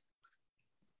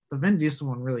 The Vin Diesel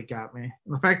one really got me.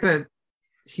 The fact that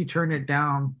he turned it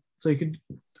down so he could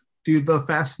do the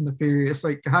Fast and the Furious,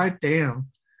 like, god damn.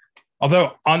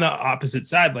 Although on the opposite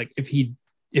side, like if he'd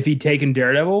taken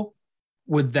Daredevil,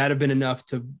 would that have been enough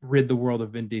to rid the world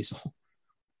of Vin Diesel?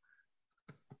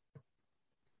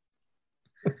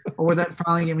 Or would that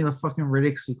finally get me the fucking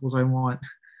Riddick sequels I want?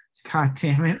 God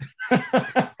damn it.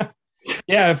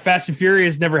 Yeah, if Fast and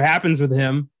Furious never happens with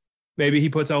him, maybe he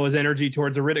puts all his energy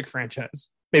towards a Riddick franchise.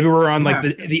 Maybe we're on like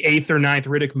the 8th or 9th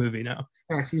Riddick movie now.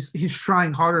 Yeah, he's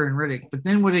trying harder in Riddick, but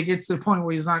then when it gets to the point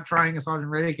where he's not trying as hard in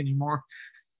Riddick anymore,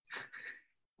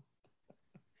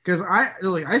 because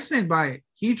I stand by it.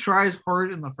 He tries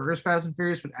hard in the first Fast and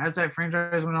Furious, but as that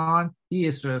franchise went on, he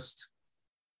is just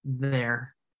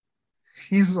there.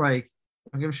 He's like,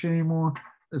 I don't give a shit anymore.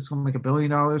 This is gonna make $1 billion.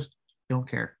 Don't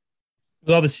care.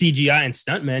 With all the CGI and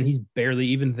stuntmen, he's barely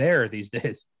even there these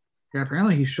days. Yeah,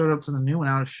 apparently he showed up to the new one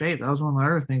out of shape. That was one of the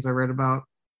other things I read about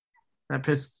that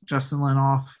pissed Justin Lin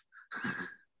off.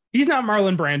 He's not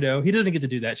Marlon Brando. He doesn't get to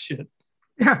do that shit.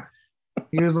 Yeah,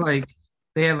 he was like,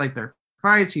 they had like their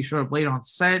fights. He showed up late on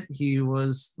set. He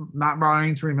was not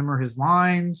bothering to remember his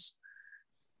lines.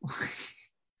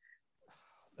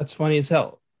 That's funny as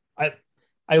hell.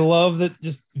 I love that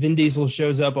just Vin Diesel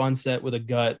shows up on set with a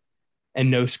gut and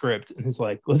no script and is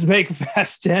like, let's make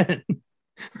Fast 10.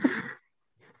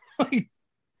 Like,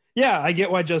 yeah, I get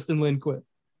why Justin Lin quit.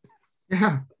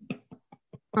 Yeah.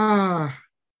 God,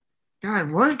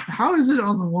 what? How is it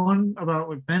on the one about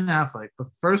with Ben Affleck? The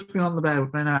first being on the bed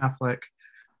with Ben Affleck.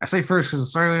 I say first because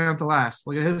it's certainly not the last.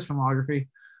 Look at his filmography.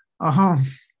 Um,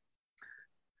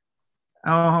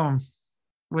 um,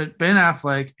 with Ben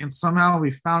Affleck, and somehow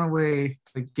we found a way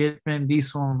to get Vin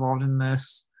Diesel involved in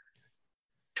this.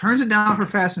 Turns it down for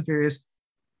Fast and Furious.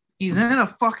 He's in a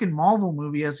fucking Marvel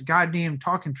movie as a goddamn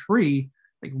talking tree.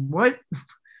 Like what?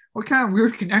 What kind of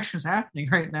weird connection is happening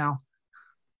right now?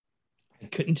 I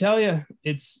couldn't tell you.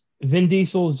 It's Vin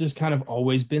Diesel's just kind of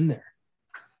always been there.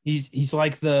 He's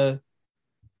like the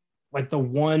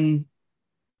one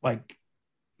like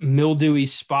mildewy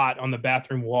spot on the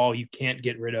bathroom wall you can't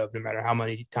get rid of no matter how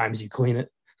many times you clean it.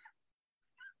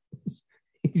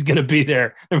 He's gonna be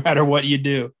there no matter what you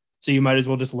do. So you might as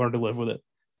well just learn to live with it.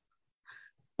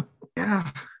 Yeah,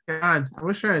 God, I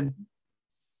wish I had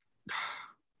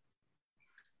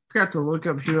forgot to look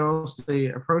up who else they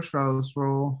approached for this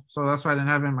role, so that's why I didn't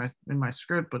have it in my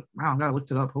script. But wow, I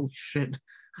looked it up. Holy shit!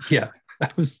 Yeah,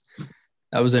 that was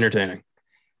entertaining.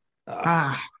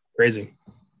 Crazy.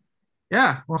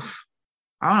 Yeah, well,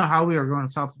 I don't know how we are going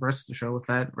to top the rest of the show with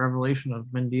that revelation of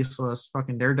Vin Diesel as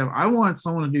fucking Daredevil. I want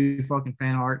someone to do fucking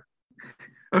fan art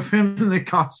of him in the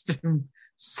costume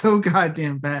so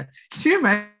goddamn bad. Can you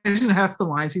imagine half the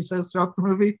lines he says throughout the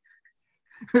movie?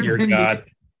 Dear God.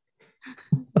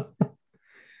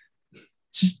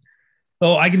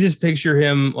 Oh, I can just picture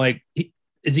him like,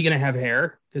 is he going to have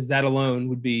hair? Because that alone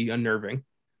would be unnerving.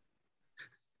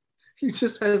 He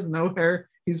just has no hair.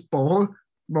 He's bald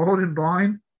and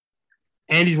blind.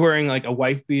 And he's wearing like a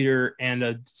wife beater and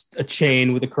a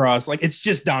chain with a cross. Like it's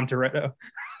just Dom Toretto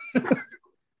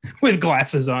with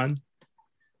glasses on.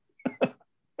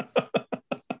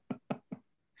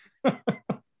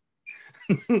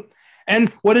 And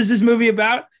what is this movie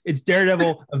about? It's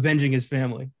Daredevil avenging his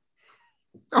family.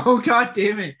 Oh, God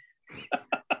damn it.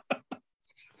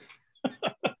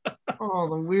 Oh,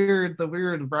 the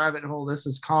weird rabbit hole this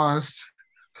has caused.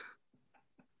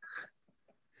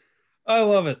 I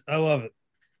love it.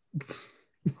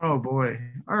 Oh boy.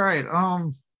 All right.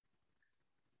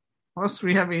 Unless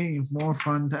we have any more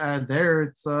fun to add there,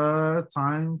 it's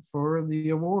time for the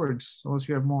awards. Unless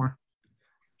you have more.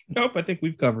 Nope, I think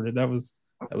we've covered it. That was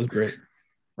great.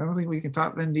 I don't think we can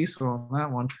top Vin Diesel on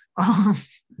that one.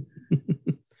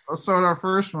 So let's start our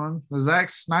first one. The Zack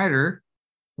Snyder,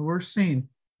 the worst scene.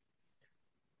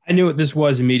 I knew what this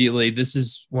was immediately. This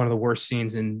is one of the worst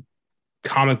scenes in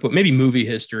comic book, maybe movie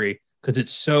history, because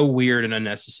it's so weird and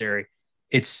unnecessary.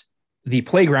 It's the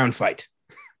playground fight.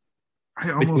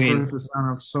 I almost wrote this down.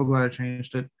 I'm so glad I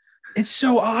changed it. It's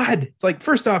so odd. It's like,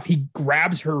 first off, he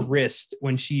grabs her wrist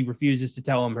when she refuses to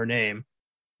tell him her name.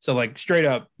 So like straight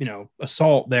up,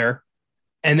 assault there.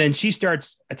 And then she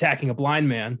starts attacking a blind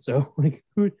man. So like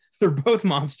they're both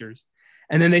monsters.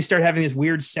 And then they start having this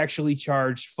weird sexually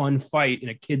charged fun fight in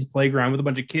a kid's playground with a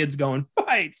bunch of kids going,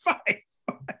 fight.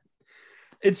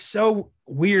 It's so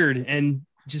weird and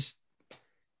just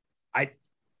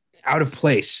out of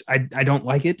place. I don't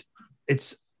like it.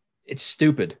 It's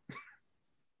stupid.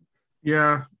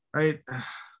 Yeah, it's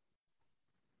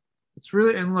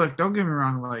really, and look, don't get me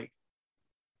wrong, like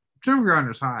Jennifer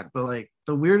Garner's hot, but like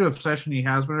the weird obsession he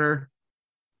has with her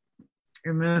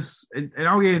in this, and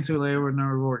I'll get into it later with no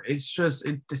reward. It's just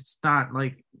it's not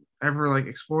like ever like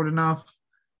explored enough.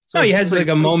 So no, he has like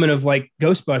a moment of like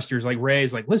Ghostbusters, like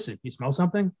Ray's like, listen, you smell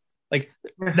something? Like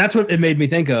that's what it made me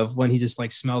think of when he just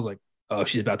like smells like, oh,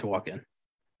 she's about to walk in.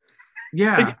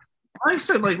 Yeah. Like I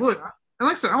said, like, look,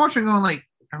 like I said, I'm watching going like,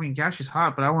 I mean, yeah, she's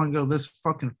hot, but I want to go this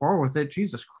fucking far with it.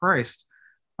 Jesus Christ.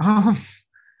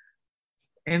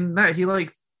 And that he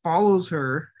like follows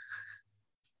her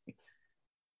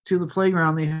to the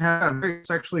playground. They have a very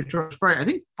sexually charged fight. I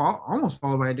think almost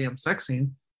followed by a damn sex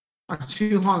scene. Not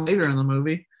too long later in the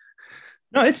movie.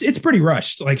 No, it's pretty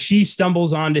rushed. Like she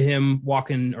stumbles onto him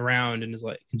walking around and is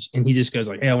like, and he just goes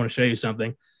like, hey, I want to show you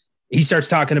something. He starts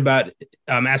talking about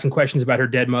asking questions about her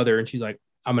dead mother, and she's like,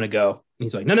 I'm gonna go. And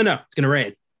he's like, no, it's gonna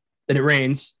rain. Then it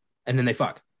rains, and then they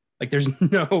fuck. Like there's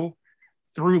no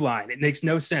through line. It makes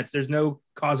no sense. There's no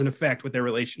cause and effect with their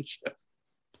relationship.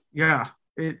 Yeah.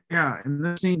 And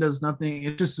this scene does nothing.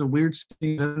 It's just a weird scene.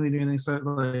 It doesn't really do anything. So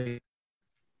like,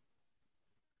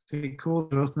 okay, cool.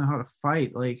 They both know how to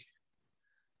fight. Like,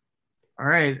 all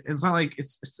right, it's not like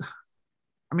it's.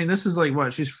 I mean, this is like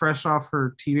what she's fresh off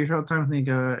her TV show at the time. I think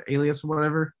Alias or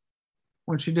whatever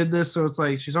when she did this. So it's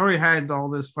like she's already had all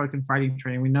this fucking fighting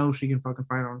training. We know she can fucking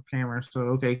fight on camera. So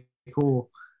okay,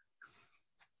 cool.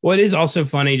 Well, it is also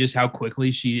funny just how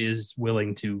quickly she is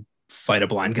willing to fight a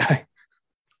blind guy.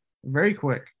 Very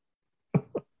quick.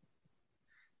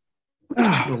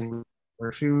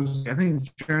 She was, I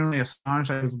think, generally astonished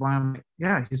that he was blind. I'm like,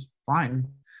 yeah, he's fine.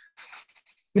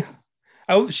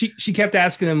 Oh, she kept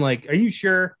asking him, like, are you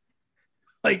sure?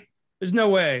 Like, there's no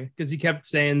way. Because he kept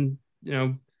saying, you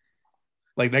know,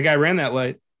 like that guy ran that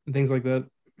light and things like that.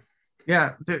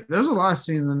 Yeah, there's a lot of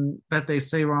scenes that they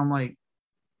say where I'm like,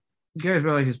 you guys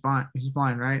realize he's blind. He's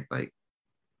blind, right? Like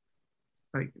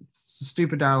it's a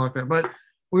stupid dialogue there. But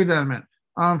we'll get that in a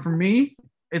minute. For me,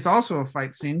 it's also a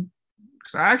fight scene.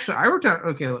 Because I wrote down,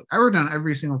 okay, look, I wrote down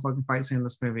every single fucking fight scene in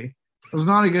this movie. It was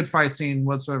not a good fight scene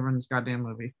whatsoever in this goddamn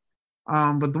movie.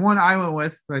 But the one I went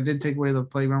with, I did take away the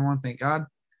playground one, thank God,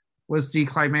 was the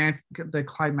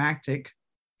climactic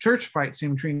church fight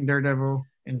scene between Daredevil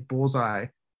and Bullseye.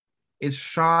 It's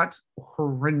shot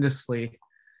horrendously.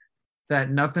 That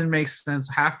nothing makes sense.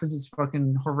 Half is this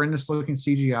fucking horrendous looking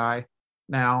CGI.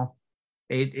 Now,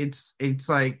 it's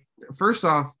like, first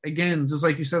off, again, just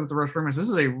like you said with the Rush Romance, this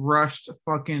is a rushed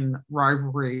fucking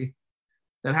rivalry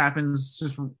that happens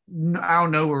just out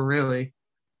of nowhere, really.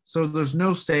 So there's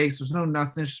no stakes, there's no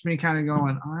nothing. It's just me kind of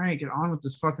going, all right, get on with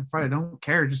this fucking fight. I don't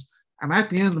care. Just I'm at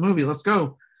the end of the movie. Let's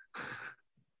go.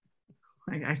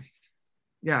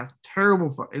 Yeah,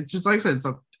 terrible. It's just like I said,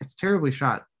 it's terribly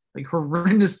shot, like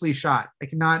horrendously shot. I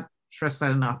cannot stress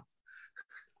that enough.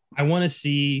 I want to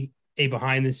see a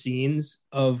behind the scenes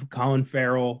of Colin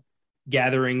Farrell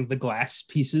gathering the glass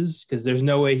pieces, because there's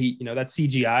no way he, that's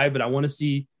CGI, but I want to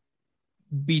see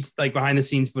like behind the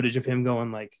scenes footage of him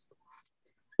going like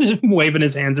just waving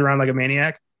his hands around like a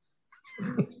maniac.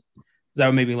 That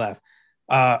would make me laugh.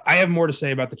 I have more to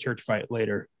say about the church fight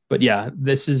later, but yeah,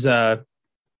 this is it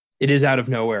is out of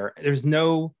nowhere. There's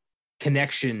no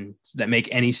connections that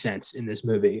make any sense in this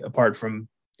movie apart from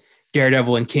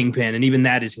Daredevil and Kingpin, and even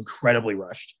that is incredibly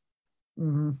rushed.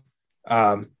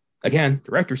 Mm-hmm. Again,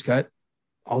 director's cut.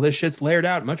 All this shit's layered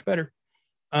out much better.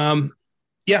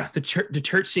 Yeah, the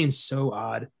church scene's so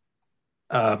odd.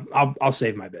 I'll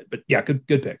save my bit, but yeah, good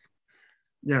pick.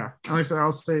 Yeah, like I said,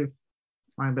 I'll save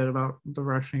my bit about the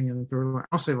rushing and through.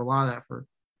 I'll save a lot of that for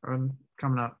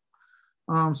coming up.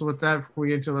 So with that, before we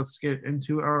get into, let's get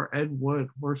into our Ed Wood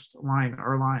worst line,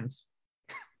 our lines.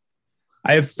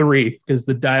 I have 3 because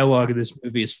the dialogue of this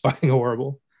movie is fucking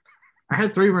horrible. I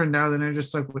had 3 written down, then I just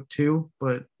stuck with 2,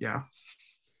 but yeah.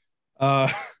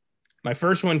 My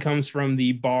first one comes from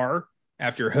the bar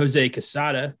after Jose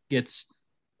Quesada gets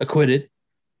acquitted,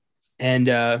 and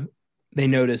they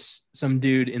notice some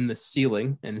dude in the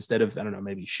ceiling, and instead of, I don't know,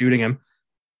 maybe shooting him,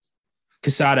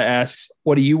 Quesada asks,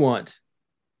 "What do you want?"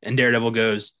 And Daredevil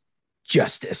goes,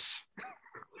 "Justice,"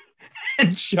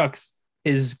 and chucks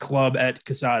his club at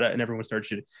Quesada, and everyone starts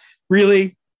shooting.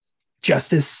 Really?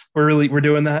 Justice? We're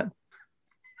doing that?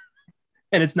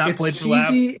 And it's not played for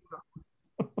laughs.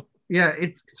 Yeah,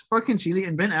 it's fucking cheesy.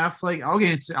 And Ben Affleck, I'll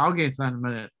get into that in a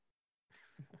minute,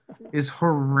 is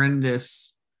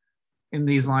horrendous in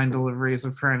these line deliveries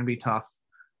of trying to be tough.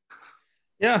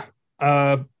 Yeah.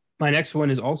 My next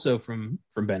one is also from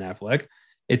Ben Affleck.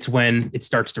 It's when it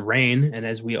starts to rain, and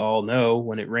as we all know,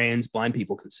 when it rains, blind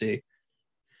people can see.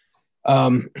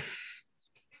 That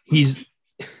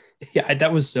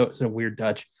was so a weird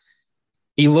touch.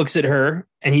 He looks at her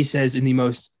and he says in the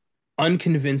most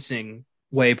unconvincing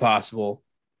way possible,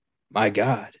 "My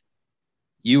God,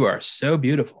 you are so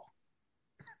beautiful."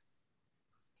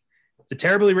 It's a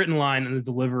terribly written line, and the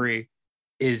delivery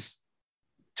is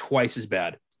twice as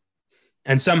bad.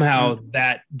 And somehow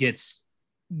that gets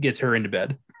her into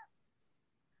bed.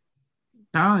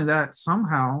 Not only that,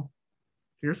 somehow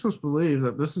you're supposed to believe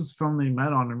that this is the film they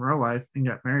met on in real life and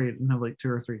got married and had like 2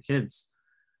 or 3 kids.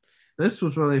 This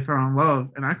was where they fell in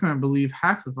love, and I couldn't believe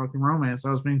half the fucking romance that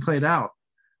was being played out.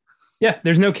 Yeah,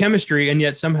 there's no chemistry, and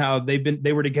yet somehow they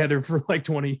were together for like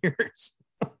 20 years.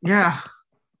 Yeah.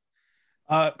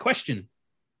 Question: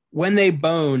 when they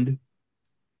boned,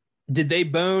 did they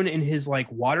bone in his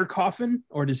like water coffin,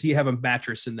 or does he have a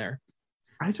mattress in there?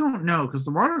 I don't know, because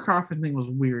the water coffin thing was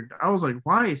weird. I was like,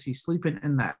 why is he sleeping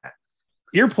in that?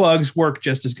 Earplugs work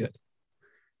just as good.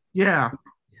 Yeah.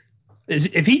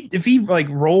 If he like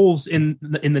rolls in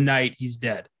the night, he's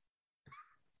dead.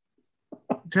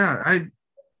 Yeah,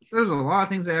 there's a lot of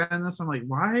things they add in this. I'm like,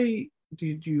 why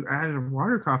did you add a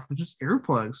water coffin? Just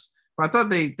earplugs. But I thought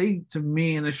they to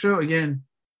me in the show again,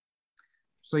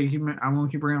 So I'm going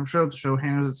to keep bringing up show. The show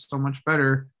handles it so much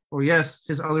better. Well, yes,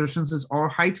 his other senses are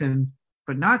heightened,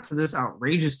 but not to this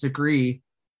outrageous degree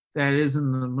that is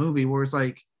in the movie, where it's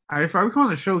like, if I recall in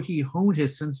the show, he honed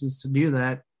his senses to do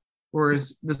that.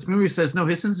 Whereas this movie says, no,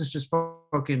 his senses just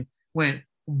fucking went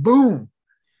boom.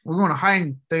 We're going to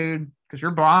hide, dude, because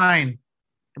you're blind.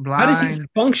 You're blind. How does he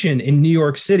function in New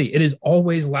York City? It is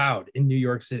always loud in New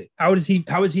York City. How is he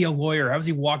a lawyer? How is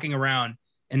he walking around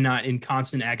and not in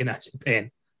constant agonizing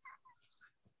pain?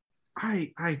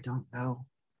 I don't know.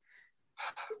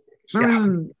 For some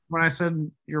reason, when I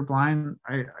said you're blind,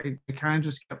 I kind of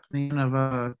just kept thinking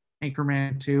of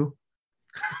Anchorman 2.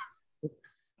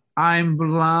 I'm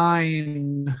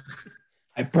blind.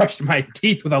 I brushed my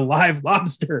teeth with a live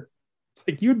lobster. It's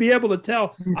like you'd be able to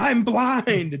tell. I'm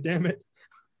blind. Damn it.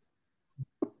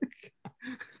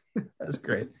 That's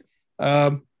great.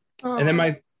 And then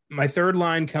my third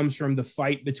line comes from the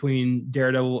fight between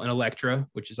Daredevil and Elektra,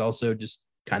 which is also just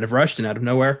kind of rushed and out of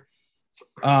nowhere.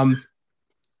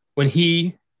 When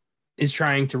he is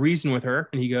trying to reason with her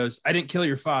and he goes, I didn't kill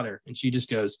your father. And she just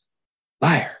goes,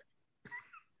 liar.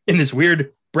 In this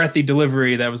weird breathy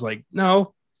delivery that was like,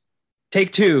 no,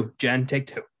 take two, Jen, take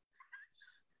two.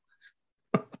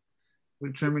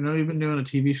 Which I know you've been doing a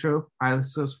TV show,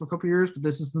 Eyeless for a couple years, but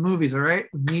this is the movies, all right?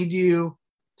 We need you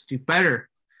to do better.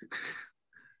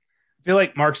 I feel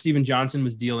like Mark Steven Johnson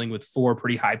was dealing with 4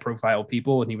 pretty high profile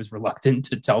people and he was reluctant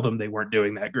to tell them they weren't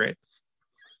doing that great.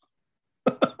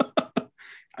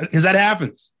 Because that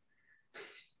happens.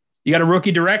 You got a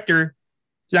rookie director.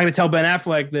 He's not going to tell Ben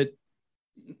Affleck that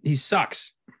he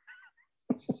sucks.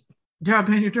 Yeah,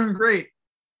 Ben, you're doing great.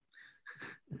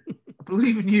 I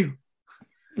believe in you.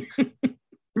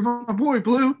 You're my boy,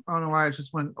 Blue. I don't know why I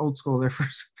just went old school there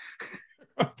first.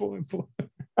 Boy, Blue.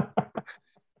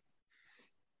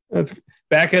 That's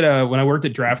back at when I worked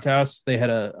at Draft House. They had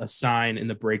a sign in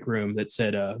the break room that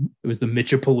said it was the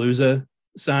Mitchapalooza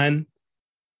sign.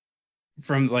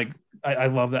 From like, I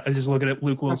love that. I just look at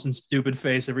Luke Wilson's stupid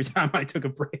face every time I took a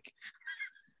break.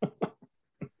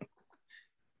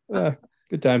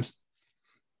 Good times.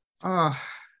 Was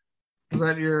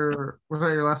that your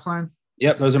last line?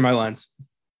 Yep, those are my lines.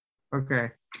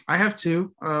 Okay, I have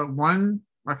 2.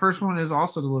 My first one is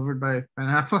also delivered by Ben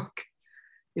Affleck.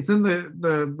 It's in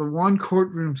the one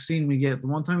courtroom scene we get. The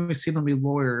one time we see them be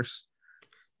lawyers,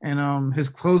 and his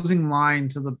closing line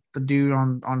to the dude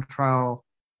on trial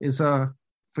is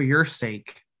for your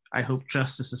sake, I hope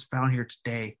justice is found here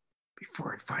today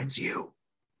before it finds you.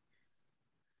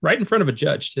 Right in front of a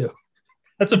judge too.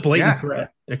 That's a blatant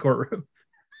threat in a courtroom.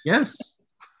 Yes.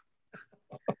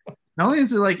 Not only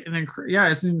is it like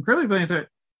it's an incredibly blatant threat,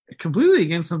 completely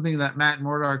against something that Matt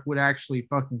Murdock would actually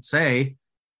fucking say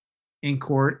in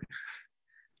court.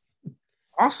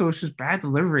 Also, it's just bad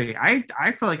delivery. I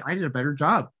feel like I did a better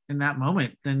job in that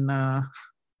moment than Ben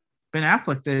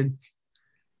Affleck did.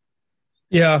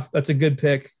 Yeah, that's a good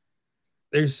pick.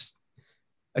 There's,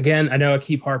 again, I know I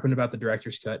keep harping about the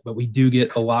director's cut, but we do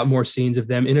get a lot more scenes of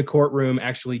them in a courtroom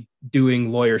actually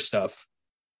doing lawyer stuff,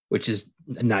 which is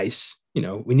nice. You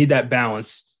know, we need that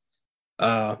balance.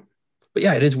 But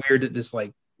yeah, it is weird that this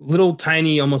like little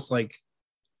tiny, almost like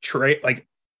like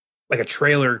a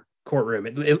trailer courtroom.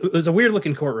 It was a weird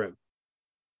looking courtroom.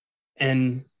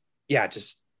 And yeah,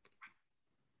 just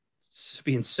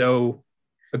being so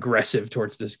aggressive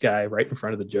towards this guy right in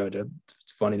front of the judge.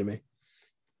 It's funny to me.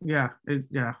 Yeah.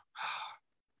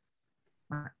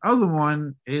 My other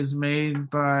one is made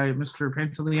by Mr.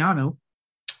 Pantoliano.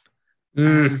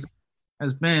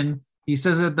 As Ben. He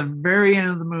says it at the very end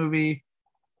of the movie,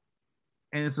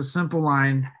 and it's a simple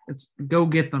line. It's go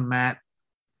get them, Matt.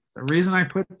 The reason I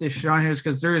put this shit on here is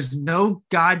because there is no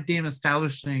goddamn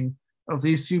establishing of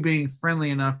these two being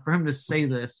friendly enough for him to say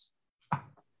this.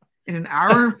 In an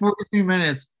hour and 42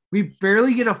 minutes, we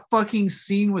barely get a fucking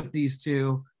scene with these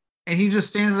two. And he just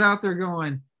stands out there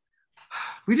going,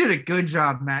 we did a good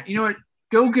job, Matt. You know what?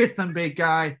 Go get them, big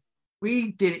guy.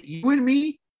 We did it. You and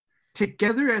me,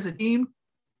 together as a team,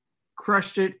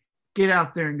 crushed it. Get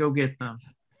out there and go get them.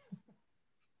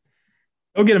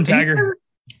 Go get him, Tiger.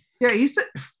 He said,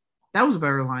 that was a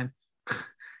better line.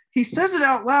 He says it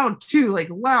out loud, too, like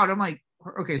loud. I'm like,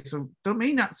 okay, so don't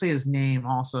may not say his name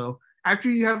also.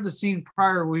 After you have the scene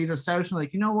prior where he's establishing,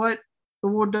 like, you know what? The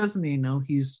world doesn't even know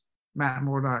he's Matt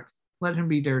Murdock. Let him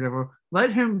be Daredevil.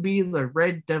 Let him be the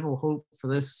Red Devil hope for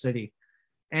this city.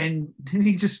 And then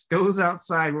he just goes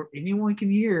outside where anyone can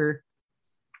hear.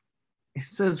 It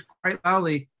says quite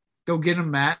loudly, go get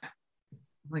him, Matt. I'm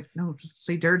like, no, just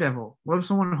say Daredevil. What if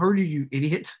someone heard you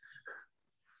idiot?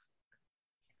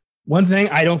 One thing,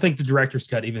 I don't think the director's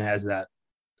cut even has that.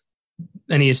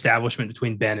 any establishment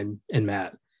between Ben and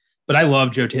Matt. But I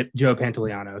love Joe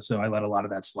Pantoliano, so I let a lot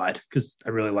of that slide because I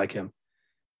really like him.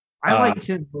 I like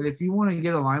him, but if you want to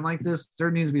get a line like this, there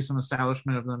needs to be some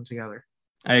establishment of them together.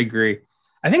 I agree.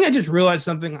 I think I just realized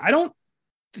something.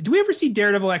 Do we ever see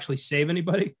Daredevil actually save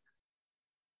anybody?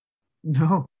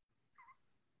 No.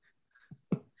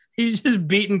 He's just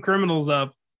beating criminals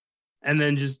up and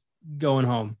then just going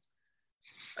home.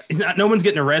 No one's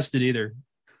getting arrested either.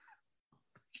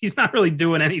 He's not really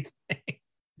doing anything.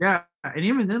 Yeah, and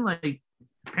even then, like,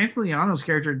 Pantoliano's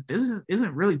character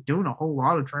isn't really doing a whole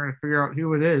lot of trying to figure out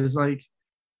who it is. Like,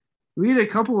 we had a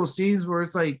couple of scenes where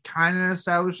it's like kind of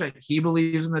established that he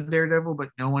believes in the Daredevil, but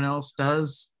no one else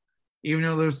does. Even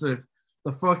though there's the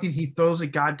fucking, he throws a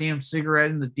goddamn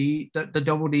cigarette in the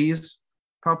double D's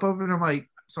pop up, and I'm like,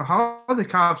 so how are the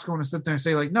cops going to sit there and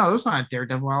say like, no, there's not a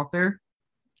Daredevil out there?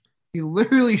 He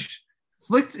literally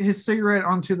flicked his cigarette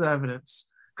onto the evidence.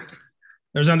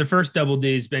 There's on the first double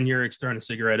D's, Ben Urich's throwing a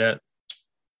cigarette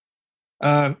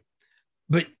at.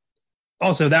 But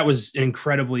also that was an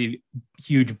incredibly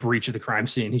huge breach of the crime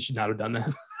scene. He should not have done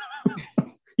that.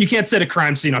 You can't set a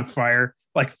crime scene on fire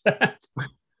like that.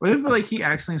 What if like he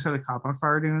accidentally set a cop on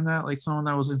fire doing that? Like someone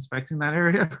that was inspecting that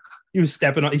area? He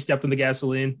stepped on the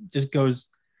gasoline, just goes,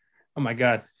 oh my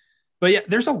God. But yeah,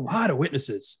 there's a lot of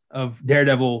witnesses of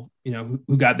Daredevil, you know,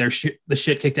 who got the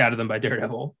shit kicked out of them by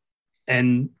Daredevil.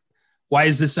 And why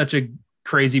is this such a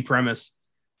crazy premise?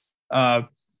 But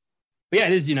yeah,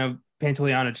 it is, you know,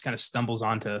 Pantoliano just kind of stumbles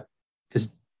onto,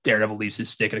 because Daredevil leaves his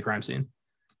stick at a crime scene.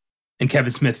 And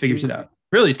Kevin Smith figures it out.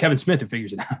 Really, it's Kevin Smith who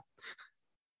figures it out.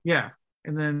 Yeah.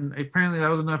 And then apparently that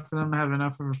was enough for them to have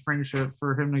enough of a friendship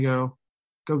for him to go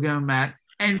get him, Matt.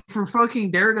 And for fucking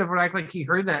Daredevil to act like he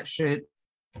heard that shit.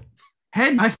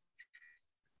 Head knife.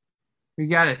 We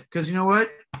got it. Because you know what?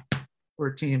 We're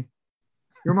a team.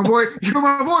 You're my boy. You're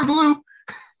my boy, Blue.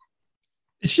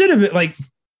 It should have been like,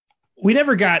 we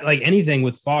never got like anything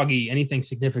with Foggy, anything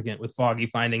significant with Foggy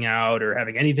finding out or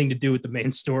having anything to do with the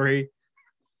main story.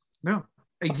 No.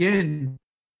 Again,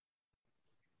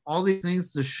 all these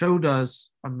things the show does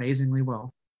amazingly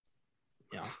well.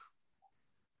 Yeah.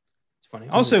 It's funny.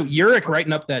 Also, Urich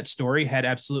writing up that story had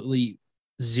absolutely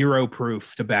zero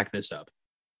proof to back this up.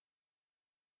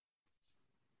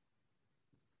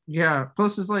 Yeah.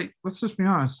 Plus, it's like, let's just be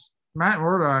honest. Matt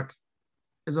Murdock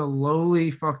is a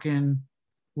lowly fucking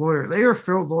lawyer. They are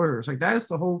failed lawyers. Like, that is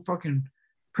the whole fucking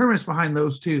premise behind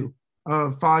those two,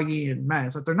 Foggy and Matt.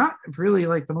 It's like they're not really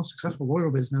like the most successful lawyer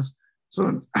business.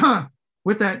 So,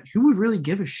 with that, who would really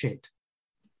give a shit?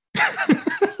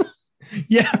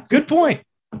 Yeah, good point.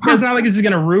 It's not like this is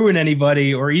going to ruin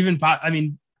anybody or even, I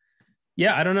mean,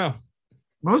 yeah, I don't know.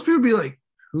 Most people would be like,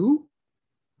 who?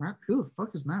 Who the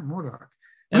fuck is Matt Murdock?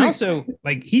 And also,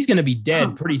 like, he's going to be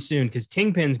dead pretty soon because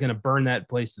Kingpin's going to burn that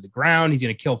place to the ground. He's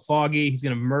going to kill Foggy. He's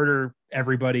going to murder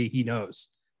everybody he knows.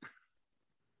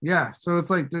 Yeah, so it's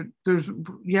like there's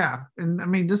and I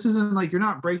mean, this isn't like you're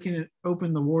not breaking it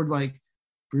open the ward like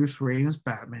Bruce Wayne is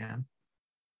Batman.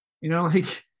 You know,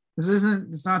 like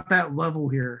it's not that level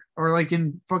here. Or like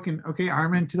in fucking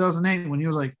Iron Man 2008 when he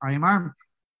was like, I am Iron Man.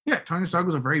 Yeah, Tony Stark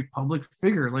was a very public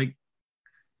figure. Like,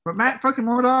 but Matt fucking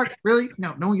Murdock, really?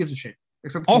 No one gives a shit.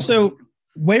 Except also,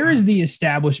 where is the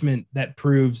establishment that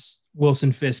proves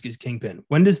Wilson Fisk is Kingpin?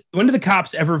 When do the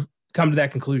cops ever come to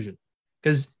that conclusion?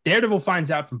 Because Daredevil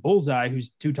finds out from Bullseye, who's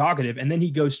too talkative, and then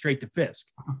he goes straight to Fisk.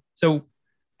 So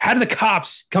how do the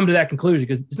cops come to that conclusion?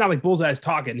 Because it's not like Bullseye's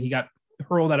talking. He got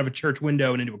hurled out of a church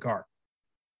window and into a car.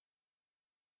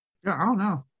 Yeah, I don't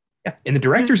know. Yeah. In the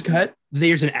director's cut,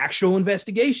 there's an actual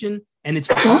investigation, and it's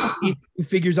Foggy who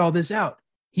figures all this out.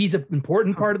 He's an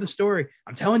important part of the story.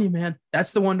 I'm telling you, man,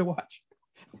 that's the one to watch.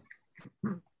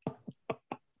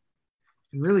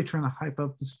 You're really trying to hype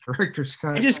up this director's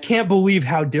cut. I just can't believe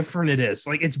how different it is.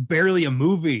 Like, it's barely a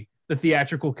movie, the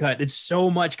theatrical cut. It's so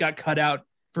much got cut out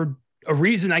for a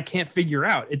reason I can't figure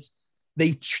out. It's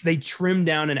they trimmed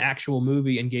down an actual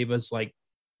movie and gave us like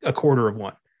a quarter of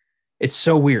one. It's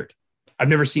so weird. I've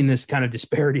never seen this kind of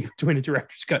disparity between a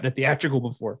director's cut and a theatrical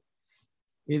before.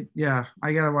 I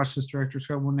gotta watch this director's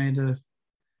cut one day to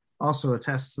also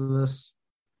attest to this.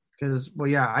 Because, well,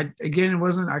 yeah, I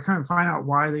couldn't find out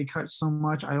why they cut so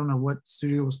much. I don't know what the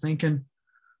studio was thinking.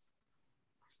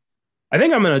 I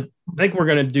think we're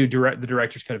gonna do the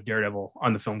director's cut of Daredevil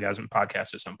on the Filmgasm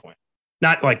podcast at some point.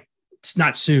 It's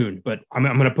not soon, but I'm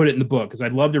gonna put it in the book because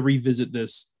I'd love to revisit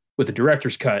this with the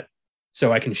director's cut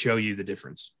so I can show you the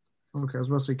difference. Okay, I was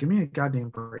about to say, give me a goddamn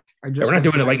break. We're not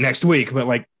doing it like next week, but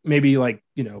like maybe like,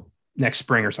 you know, next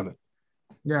spring or something.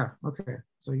 Yeah. Okay.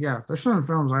 So yeah, there's certain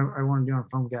films I want to do on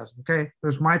Filmgasm. Okay,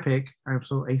 there's my pick. I'm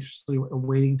so anxiously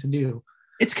waiting to do.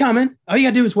 It's coming. All you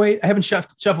gotta do is wait. I haven't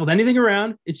shuffled anything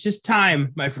around. It's just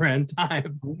time, my friend.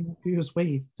 Time. All you do is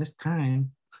wait. Just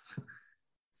time.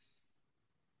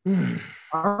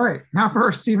 All right. Now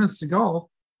for Steven Seagal.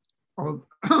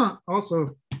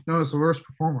 Also known as the worst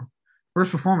performer.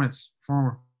 Worst performance.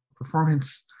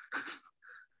 Performance.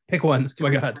 Pick one. Oh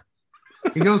my God.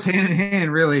 He goes hand in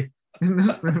hand, really, in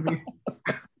this movie.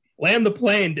 Land the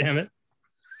plane, damn it.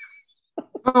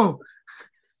 Oh,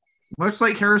 much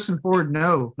like Harrison Ford,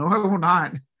 no, I will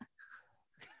not.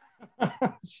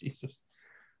 Jesus.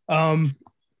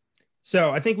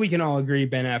 So I think we can all agree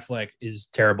Ben Affleck is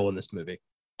terrible in this movie,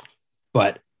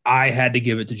 but I had to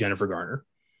give it to Jennifer Garner.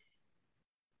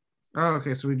 Oh,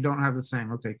 okay, so we don't have the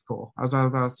same. Okay, cool. I was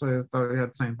about to say I thought we had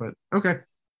the same, but okay.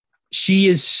 She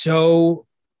is so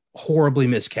horribly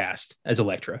miscast as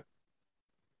Elektra.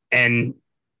 And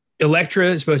Elektra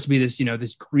is supposed to be this,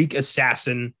 this Greek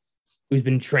assassin who's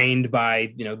been trained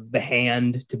by, the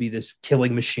Hand to be this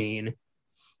killing machine.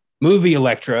 Movie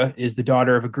Elektra is the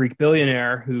daughter of a Greek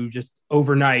billionaire who just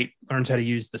overnight learns how to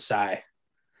use the sai.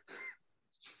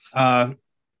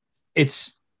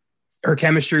 It's her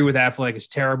chemistry with Affleck is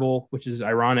terrible, which is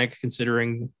ironic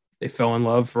considering they fell in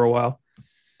love for a while.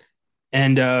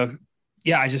 And I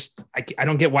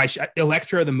don't get why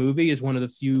Elektra the movie is one of the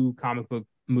few comic book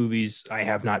movies I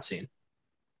have not seen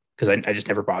because I just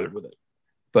never bothered with it.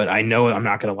 But I know I'm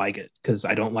not going to like it because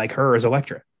I don't like her as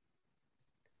Elektra.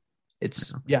 I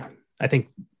think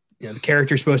the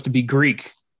character's supposed to be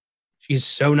Greek. She's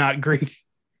so not Greek.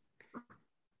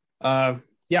 I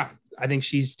think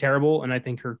she's terrible, and I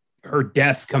think her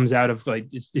death comes out of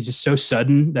it's just so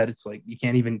sudden that it's like you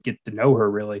can't even get to know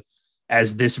her really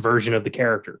as this version of the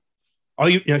character.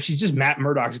 She's just Matt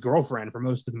Murdock's girlfriend for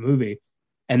most of the movie,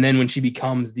 and then when she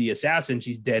becomes the assassin,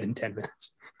 she's dead in 10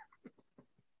 minutes.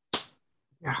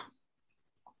 Yeah.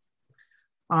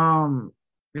 I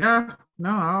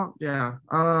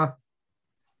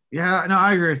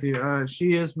agree with you.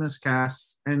 She is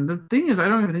miscast, and the thing is, I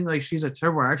don't even think she's a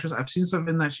terrible actress. I've seen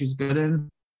something that she's good in,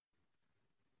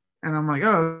 and I'm like,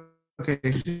 oh, okay,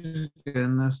 she's good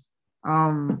in this.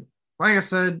 Like I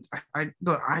said, I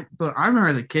remember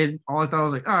as a kid, all I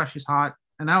thought was oh, she's hot,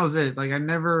 and that was it. I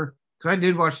never, because I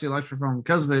did watch the Elektra film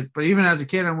because of it, but even as a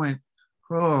kid, I went,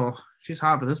 oh, she's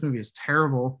hot, but this movie is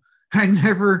terrible. I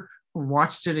never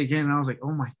watched it again, and I was like,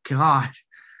 oh my God.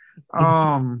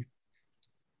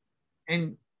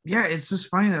 And yeah, it's just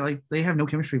funny that they have no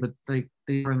chemistry, but they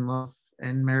were in love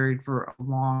and married for a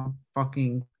long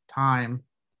fucking time.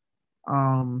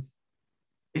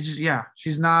 It's just,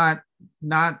 she's not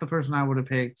the person I would have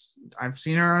picked. I've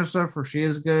seen her on stuff where she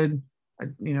is good.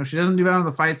 She doesn't do bad on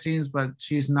the fight scenes, but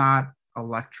she's not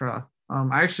Elektra.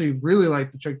 I actually really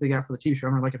like the chick they got for the TV show.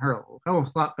 I'm liking her a hell of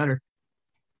a lot better.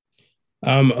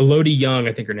 Elodie Young,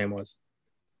 I think her name was.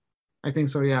 I think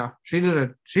so. Yeah, she did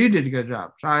a good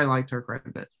job. I liked her quite a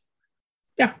bit.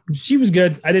 Yeah, she was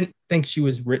good. I didn't think she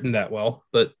was written that well,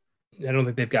 but I don't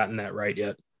think they've gotten that right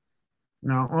yet.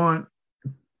 No,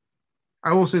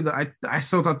 I will say that I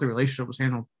still thought the relationship was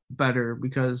handled better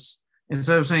because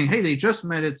instead of saying, hey, they just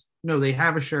met, they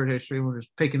have a shared history and we're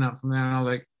just picking up from there. And I was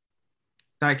like,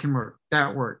 that can work.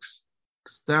 That works.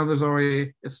 Because now there's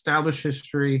already established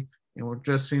history and we're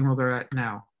just seeing where they're at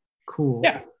now. Cool.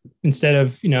 Yeah. Instead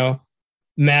of,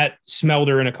 Matt smelled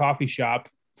her in a coffee shop,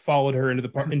 followed her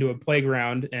into a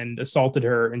playground and assaulted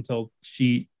her until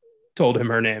she told him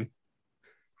her name.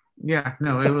 Yeah,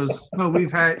 no, it was,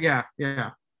 we've had, yeah.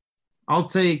 I'll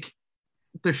take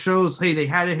the shows. Hey, they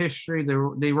had a history.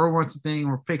 They were once a thing.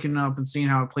 We're picking up and seeing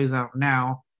how it plays out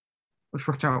now, which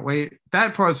worked out.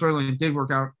 That part certainly did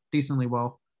work out decently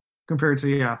well compared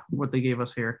to what they gave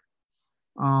us here.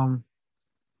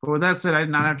 But with that said, I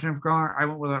did not have Jennifer Garner. I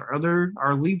went with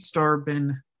our lead star,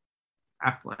 Ben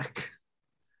Affleck.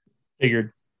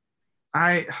 Figured.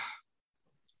 I'll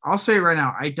say it right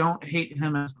now. I don't hate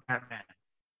him as Batman.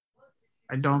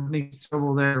 I don't think he's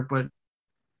terrible there, but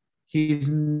he's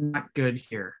not good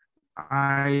here.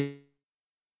 I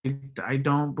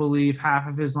don't believe half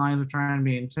of his lines are trying to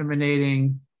be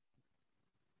intimidating.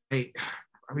 We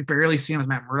barely see him as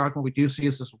Matt Murdock. What we do see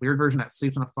is this weird version that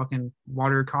sleeps in a fucking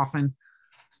water coffin.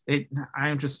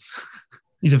 I'm just.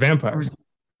 He's a vampire. He's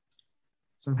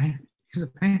a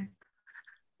man.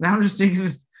 Now I'm just thinking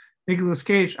of Nicolas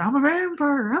Cage. I'm a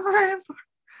vampire.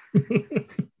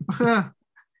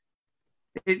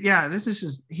 This is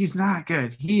just, he's not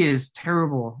good. He is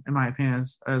terrible, in my opinion,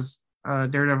 as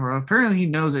Daredevil. Apparently he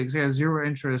knows it because he has zero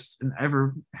interest and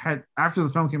after the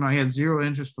film came out, he had zero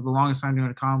interest for the longest time doing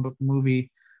a comic book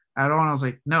movie at all. And I was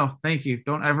like, no, thank you.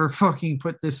 Don't ever fucking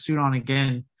put this suit on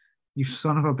again, you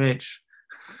son of a bitch.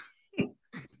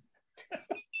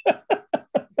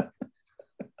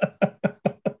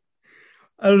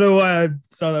 I don't know why I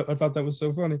saw that. I thought that was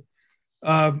so funny.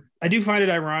 I do find it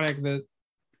ironic that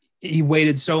he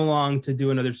waited so long to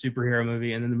do another superhero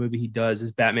movie, and then the movie he does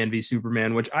is Batman v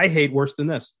Superman, which I hate worse than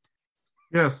this.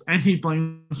 Yes, and he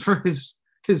blames for his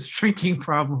drinking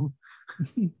problem.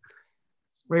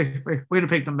 Way to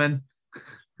pick them, Ben.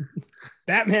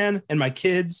 Batman and my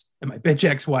kids and my bitch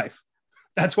ex-wife.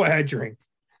 That's why I drink.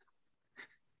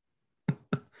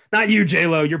 Not you,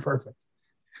 J-Lo. You're perfect.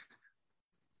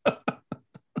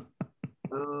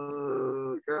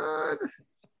 Oh, God.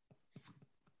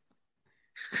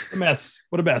 A mess.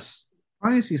 What a mess.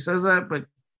 Funny he says that, but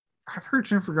I've heard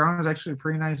Jennifer Garner is actually a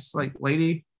pretty nice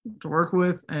lady to work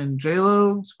with, and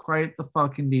J-Lo is quite the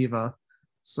fucking diva.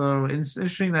 So it's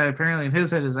interesting that apparently in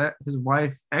his head his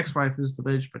ex-wife is the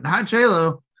bitch, but not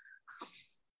J-Lo.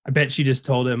 I bet she just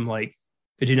told him,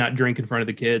 could you not drink in front of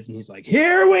the kids? And he's like,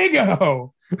 here we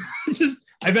go.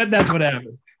 I bet that's what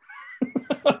happened.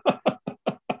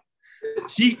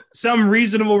 Some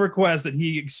reasonable request that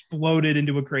he exploded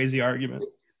into a crazy argument.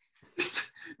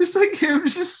 It's like him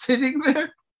just sitting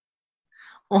there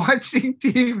watching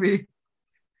TV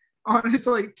on his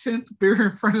 10th beer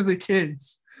in front of the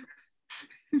kids.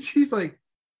 And she's like,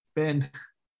 Ben,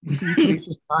 you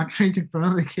just not drink in front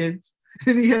of the kids.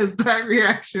 And he has that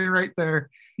reaction right there.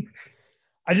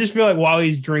 I just feel like while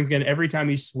he's drinking, every time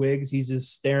he swigs, he's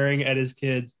just staring at his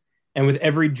kids. And with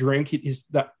every drink, he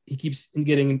keeps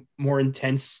getting more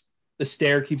intense. The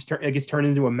stare gets turned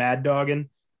into a mad dog, and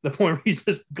the point where he's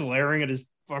just glaring at his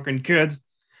fucking kids.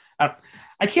 I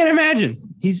can't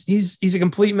imagine. He's a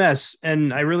complete mess,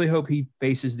 and I really hope he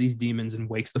faces these demons and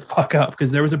wakes the fuck up,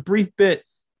 because there was a brief bit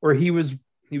where he was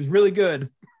really good.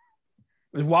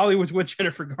 It was while he was with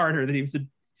Jennifer Garner that he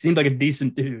seemed like a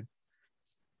decent dude.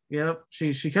 Yep,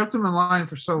 she kept him in line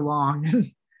for so long.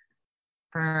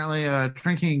 Apparently,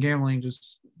 drinking and gambling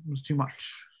just was too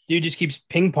much. Dude just keeps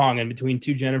ping-ponging between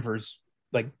two Jennifers,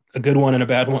 like a good one and a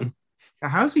bad one.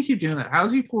 How does he keep doing that? How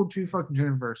does he pull two fucking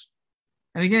Jennifers?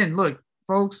 And again, look,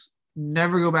 folks,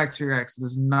 never go back to your ex. It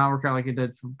does not work out like it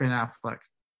did for Ben Affleck.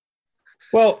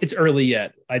 Well, it's early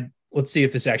yet. Let's see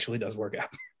if this actually does work out.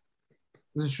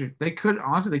 This is true. They could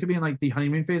be in the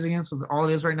honeymoon phase again. So all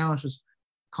it is right now is just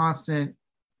constant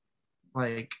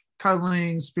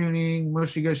cuddling, spooning,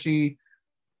 mushy gushy,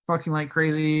 fucking like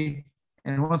crazy.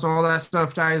 And once all that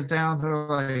stuff dies down, they're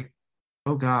like,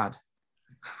 oh God.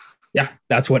 Yeah,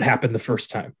 that's what happened the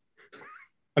first time.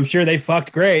 I'm sure they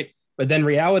fucked great, but then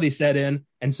reality set in,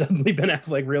 and suddenly Ben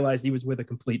Affleck realized he was with a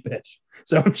complete bitch.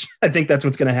 So I think that's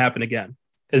what's going to happen again,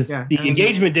 because the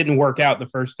engagement didn't work out the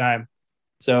first time.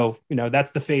 So,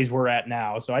 that's the phase we're at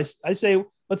now. So I say,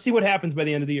 let's see what happens by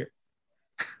the end of the year.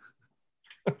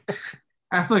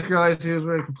 Affleck realized he was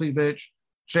with a complete bitch.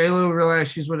 J-Lo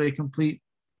realized she's with a complete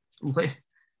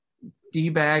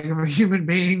D-bag of a human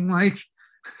being.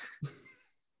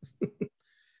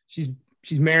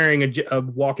 She's marrying a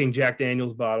walking Jack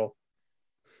Daniels bottle.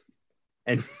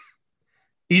 And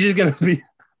he's just going to be,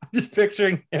 I'm just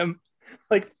picturing him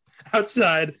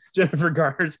outside Jennifer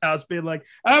Garner's house being like,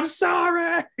 I'm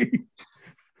sorry,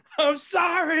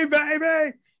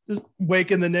 baby. Just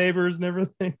waking the neighbors and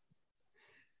everything.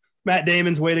 Matt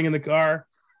Damon's waiting in the car.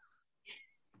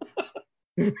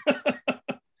 It's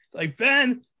like,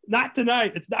 Ben, not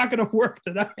tonight. It's not going to work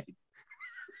tonight.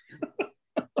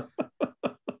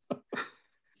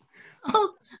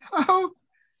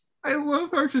 I love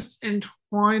how just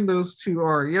entwined those two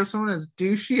are. You have someone as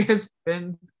douchey as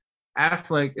Ben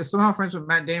Affleck is somehow friends with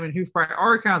Matt Damon, who, by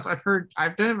our accounts, I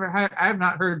have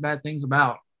not heard bad things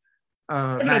about.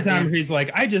 That time he's like,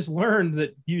 I just learned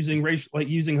that using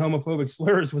homophobic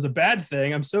slurs was a bad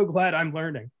thing. I'm so glad I'm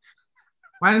learning.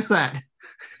 Minus that.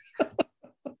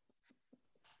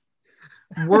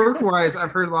 Work-wise,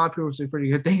 I've heard a lot of people say pretty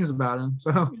good things about him.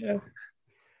 So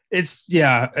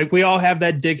we all have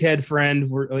that dickhead friend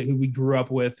who we grew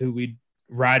up with, who we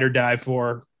ride or die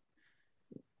for.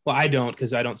 Well, I don't,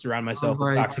 because I don't surround myself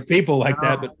with toxic people like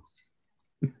that. But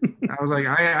I was like,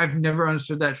 I've never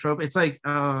understood that trope. It's like,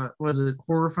 was it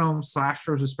horror films,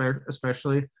 slashers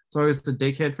especially? It's always the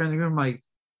dickhead friend. I'm like,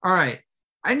 all right,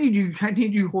 I need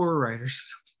you horror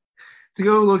writers to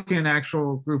go look at an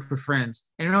actual group of friends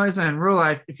and realize that in real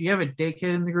life, if you have a dickhead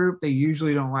in the group, they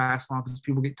usually don't last long because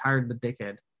people get tired of the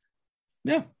dickhead.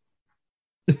 Yeah.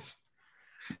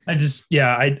 I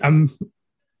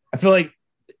feel like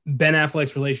Ben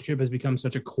Affleck's relationship has become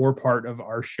such a core part of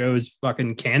our show's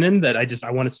fucking canon that I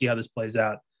want to see how this plays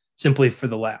out, simply for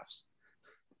the laughs.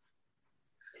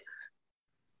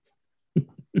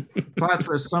 Plot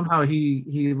twist, somehow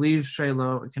he leaves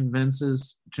J-Lo and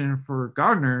convinces Jennifer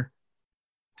Gardner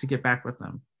to get back with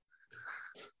them.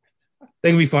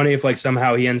 think it'd be funny if like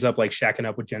somehow he ends up like shacking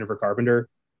up with Jennifer Carpenter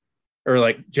or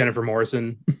like Jennifer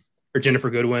Morrison or Jennifer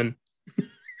Goodwin.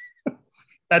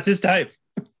 That's his type.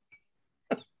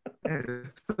 He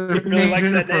really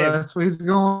likes that name. That's what he's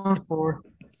going for.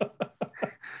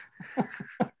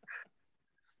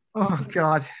 Oh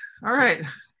God! All right.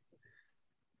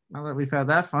 Now that we've had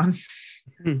that fun,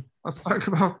 let's talk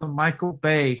about the Michael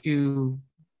Bay who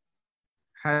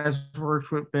has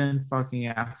worked with Ben fucking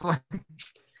Affleck.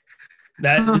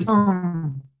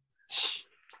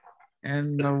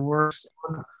 And the worst.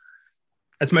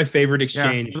 That's my favorite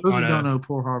exchange. Yeah, for those who don't know,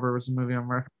 Pearl Harbor was the movie I'm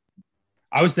referencing.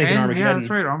 I was thinking Armageddon. Yeah, that's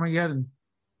right, Armageddon.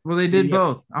 Well, they did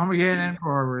both. Armageddon and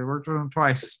Pearl Harbor. They worked with them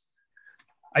twice.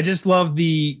 I just love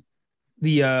the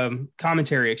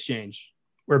commentary exchange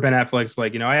where Ben Affleck's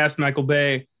like, I asked Michael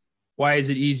Bay, why is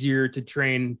it easier to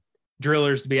train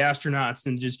drillers to be astronauts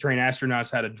than just train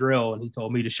astronauts how to drill? And he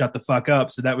told me to shut the fuck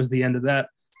up. So that was the end of that.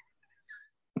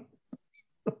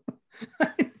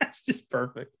 That's just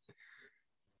perfect.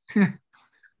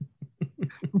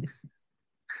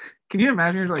 Can you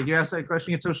imagine? You're like, you ask that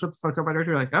question, you get so shut the fuck up.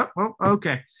 You're like, oh, well,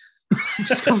 okay.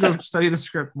 Just go study the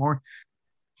script more.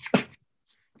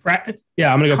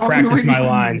 Yeah, I'm gonna go practice my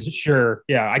lines. Sure.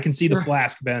 Yeah, I can see the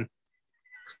flask, Ben.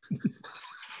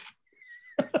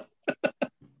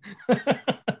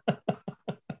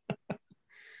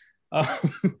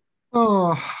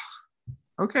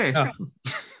 Okay.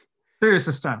 Serious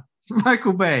this time.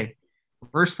 Michael Bay,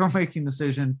 worst filmmaking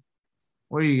decision.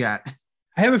 What do you got?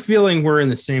 I have a feeling we're in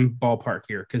the same ballpark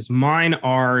here because mine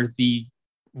are the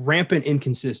rampant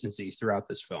inconsistencies throughout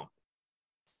this film.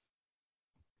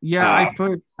 Yeah,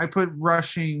 I put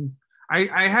rushing.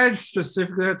 I had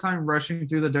specifically that time rushing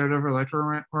through the Daredevil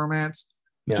Electro romance,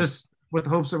 just with the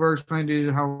hopes that we're explaining to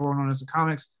you how well known as the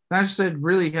comics. That just said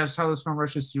really that's how this film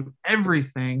rushes through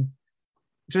everything,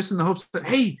 just in the hopes that,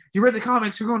 hey, you read the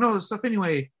comics, you're going to know this stuff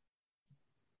anyway.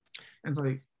 And it's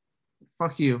like,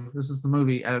 fuck you. This is the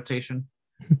movie adaptation.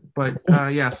 But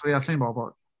same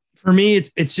ballpark. For me,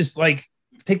 it's just like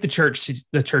take the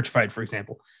church fight, for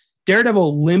example.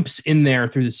 Daredevil limps in there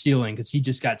through the ceiling because he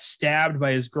just got stabbed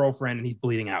by his girlfriend and he's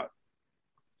bleeding out.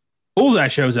 Bullseye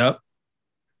shows up.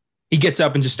 He gets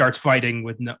up and just starts fighting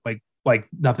with like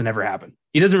nothing ever happened.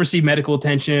 He doesn't receive medical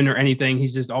attention or anything.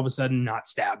 He's just all of a sudden not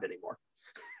stabbed anymore.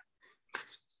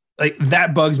 Like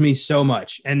that bugs me so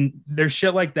much. And there's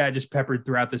shit like that just peppered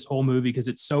throughout this whole movie because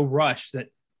it's so rushed that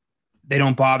they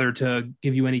don't bother to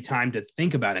give you any time to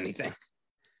think about anything.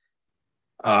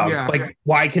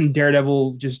 Why can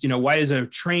Daredevil just, why is a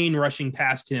train rushing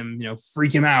past him,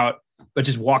 freak him out, but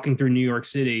just walking through New York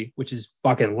City, which is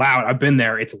fucking loud. I've been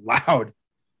there. It's loud.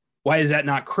 Why does that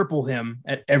not cripple him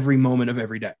at every moment of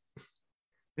every day?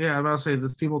 Yeah, I'm about to say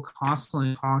there's people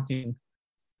constantly talking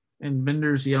and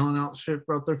vendors yelling out shit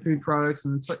about their food products.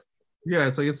 And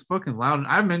it's fucking loud. And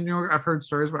I've been in New York. I've heard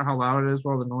stories about how loud it is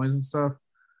with all the noise and stuff.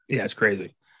 Yeah, it's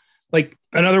crazy. Like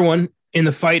another one in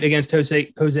the fight against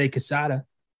Jose Quesada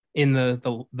in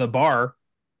the bar,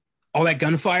 all that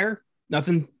gunfire,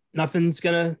 nothing's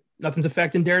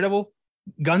affecting Daredevil.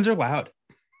 Guns are loud.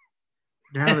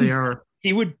 Yeah, they are.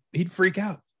 He'd freak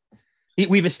out.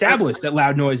 We've established that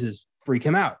loud noises freak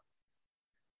him out.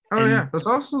 Oh, yeah. There's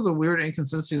also the weird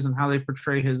inconsistencies in how they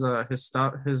portray his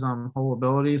whole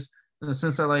abilities, in the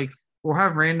sense that like we'll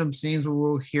have random scenes where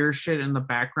we'll hear shit in the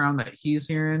background that he's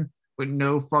hearing with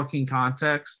no fucking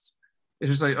context. It's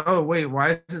just like, oh wait,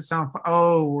 why does it sound?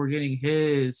 Oh, we're getting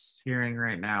his hearing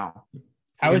right now.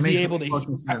 How is he able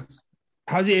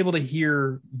to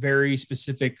hear very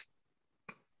specific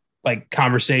like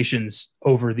conversations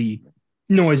over the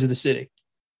noise of the city?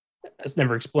 That's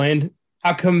never explained.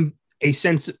 How come a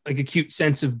acute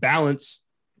sense of balance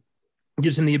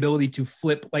gives him the ability to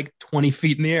flip like 20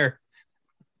 feet in the air?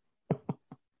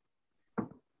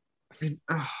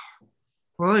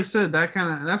 Well, like I said, that's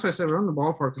why I said we're on the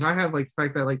ballpark, because I have like the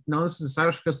fact that like, no, this is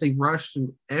established because they rushed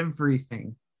through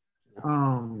everything.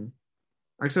 Like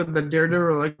I said, the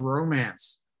Daredevil like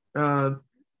romance. The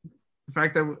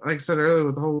fact that, like I said earlier,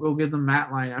 with the whole go get the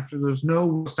mat line after there's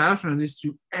no establishment of these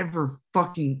two ever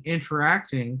fucking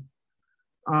interacting.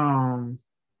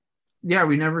 Yeah,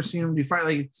 we never see them fight.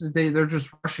 Like they're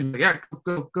just rushing. Like, yeah,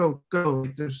 go.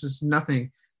 Like, there's just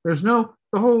nothing. There's no,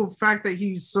 the whole fact that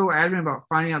he's so adamant about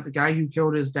finding out the guy who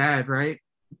killed his dad, right?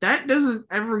 That doesn't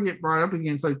ever get brought up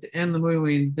again. It's like the end of the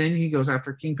movie, and then he goes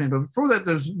after Kingpin. But before that,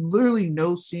 there's literally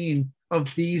no scene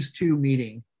of these two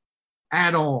meeting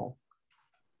at all.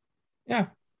 Yeah.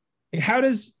 Like, how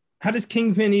does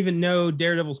Kingpin even know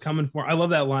Daredevil's coming for? I love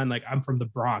that line. Like, I'm from the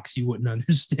Bronx. You wouldn't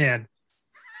understand.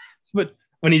 But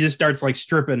when he just starts like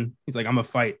stripping, he's like, I'm a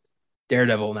fight.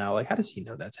 Daredevil now. Like, how does he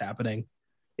know that's happening?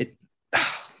 It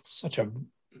such a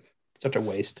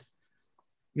waste.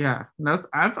 Yeah,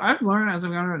 I've learned as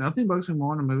I've gone around, nothing bugs me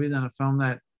more in a movie than a film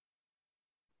that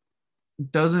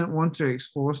doesn't want to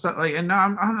explore stuff. Like, and no,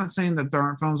 I'm not saying that there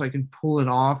aren't films that can pull it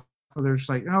off, or they're just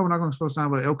like, oh, we're not going to explore stuff,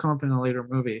 but it'll come up in a later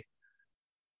movie.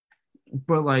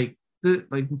 But like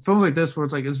films like this, where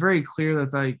it's like it's very clear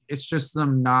that like it's just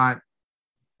them not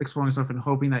exploring stuff and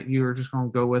hoping that you are just going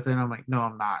to go with it. And I'm like, no,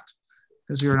 I'm not,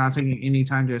 because you're not taking any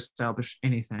time to establish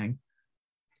anything.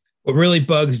 What really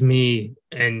bugs me,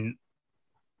 and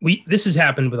this has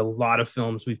happened with a lot of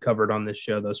films we've covered on this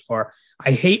show thus far.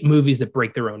 I hate movies that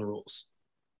break their own rules.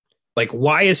 Like,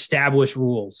 why establish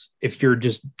rules if you're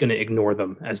just going to ignore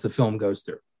them as the film goes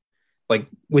through? Like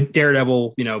with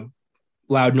Daredevil,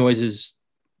 loud noises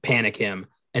panic him,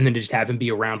 and then just have him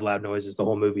be around loud noises the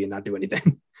whole movie and not do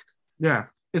anything. Yeah.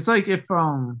 It's like if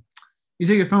you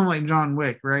take a film like John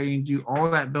Wick, right? You do all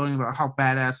that building about how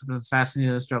badass of an assassin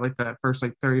is throughout like that first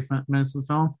like 30 minutes of the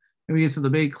film. And we get to the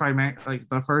big climax, like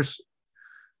the first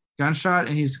gunshot,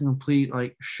 and he's complete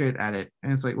like shit at it.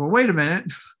 And it's like, well, wait a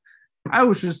minute. I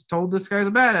was just told this guy's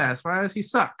a badass. Why does he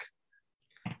suck?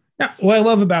 Now, what I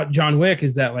love about John Wick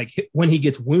is that like when he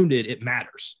gets wounded, it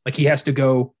matters. Like he has to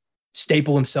go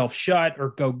staple himself shut or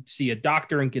go see a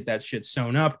doctor and get that shit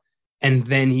sewn up. And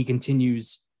then he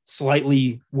continues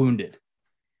slightly wounded.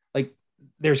 Like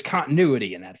there's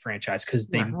continuity in that franchise because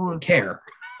they care.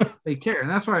 They care. And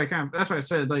that's why I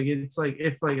said, like, it's like,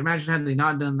 if like, imagine had they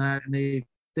not done that and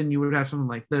then you would have something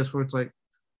like this where it's like,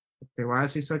 okay, why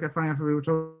is he stuck at fine after we were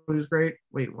told he was great?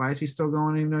 Wait, why is he still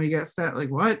going even though he got stat? Like,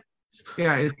 what?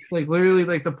 Yeah, it's like literally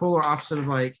like the polar opposite of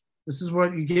like, this is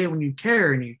what you get when you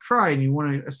care and you try and you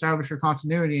want to establish your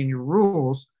continuity and your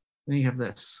rules. Then you have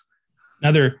this.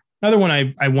 Another one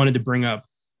I wanted to bring up,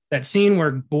 that scene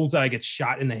where Bullseye gets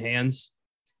shot in the hands.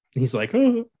 And he's like,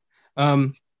 oh.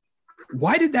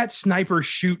 Why did that sniper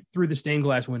shoot through the stained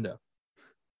glass window?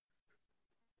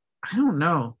 I don't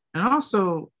know. And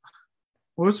also,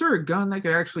 was there a gun that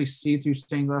could actually see through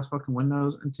stained glass fucking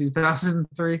windows in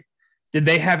 2003? Did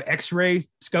they have X-ray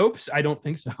scopes? I don't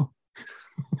think so.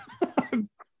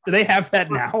 Do they have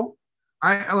that now?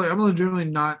 I'm legitimately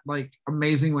not like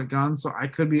amazing with guns, so I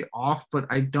could be off, but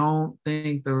I don't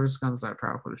think there was guns that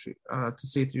powerful to shoot to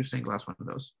see through stained glass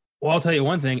windows. Well, I'll tell you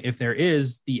one thing: if there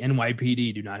is, the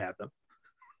NYPD do not have them.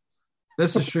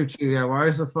 This is true too. Yeah, why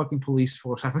does the fucking police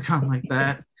force have a gun like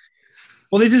that?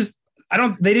 Well,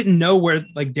 they didn't know where,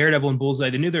 like Daredevil and Bullseye,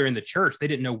 they knew they were in the church. They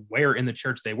didn't know where in the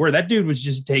church they were. That dude was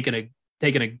just taking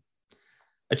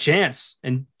a chance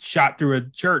and shot through a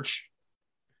church.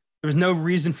 There was no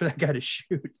reason for that guy to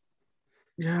shoot.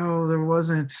 No, there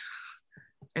wasn't.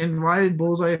 And why did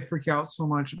Bullseye freak out so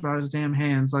much about his damn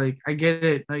hands? Like, I get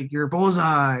it. Like, you're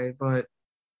Bullseye, but...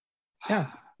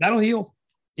 Yeah, that'll heal.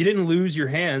 You didn't lose your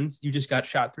hands. You just got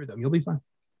shot through them. You'll be fine.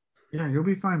 Yeah, you'll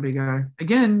be fine, big guy.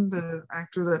 Again, the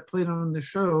actor that played on the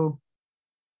show,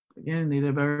 again, they did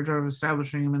a better job of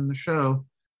establishing him in the show.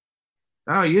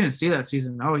 Oh, you didn't see that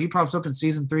season. Oh, he pops up in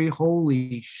season 3.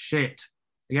 Holy shit.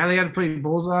 The guy they had to play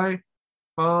Bullseye,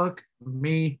 fuck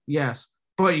me, yes.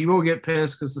 But you will get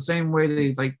pissed because the same way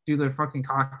they like do their fucking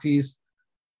cock tease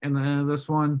in this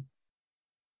one,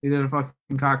 they did a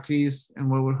fucking cock tease and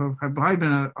what would have probably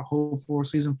been a whole for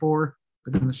season 4,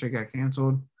 but then the shit got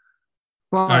canceled.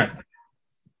 But all right.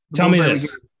 Tell me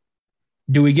this.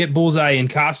 Do we get Bullseye in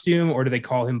costume or do they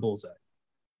call him Bullseye?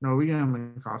 No, we get him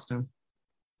in costume.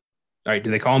 All right. Do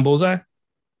they call him Bullseye?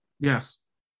 Yes.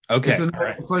 Okay.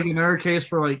 It's like another case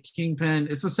for like Kingpin.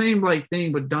 It's the same like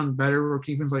thing, but done better. Where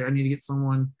Kingpin's like, I need to get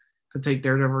someone to take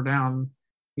Daredevil down.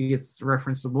 He gets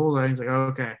reference to Bullseye. And he's like,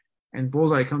 oh, okay. And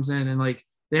Bullseye comes in and like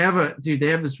they have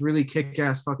this really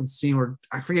kick-ass fucking scene where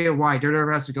I forget why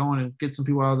Daredevil has to go in and get some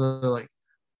people out of the like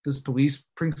this police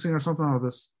precinct or something, or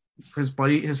this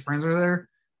his friends are there,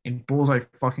 and Bullseye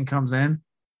fucking comes in,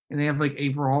 and they have like a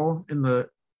brawl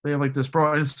they have like this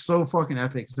brawl, and it's so fucking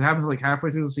epic. It happens like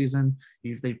halfway through the season.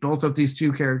 They built up these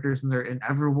two characters and their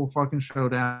inevitable fucking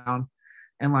showdown,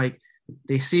 and like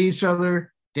they see each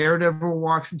other. Daredevil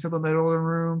walks into the middle of the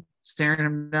room, staring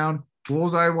him down.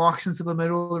 Bullseye walks into the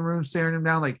middle of the room, staring him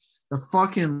down. Like the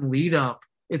fucking lead up,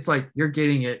 it's like you're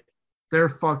getting it. They're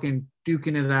fucking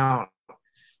duking it out.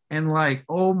 And like,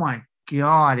 oh my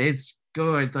God, it's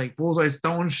good. Like Bullseye's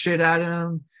throwing shit at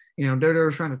him.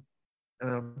 Daredevil's trying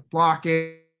to block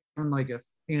it. And like a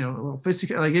little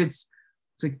fisty. Like it's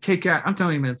a kick out. I'm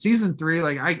telling you, man. Season 3,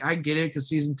 like I get it because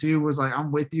season 2 was like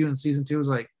I'm with you, and season 2 was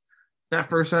like that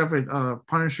first half of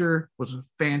Punisher was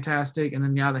fantastic, and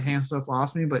then the hand stuff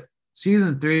lost me. But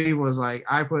season 3 was like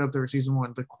I put up there with season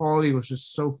 1. The quality was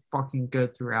just so fucking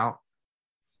good throughout.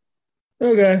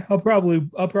 Okay, I'll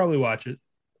probably watch it.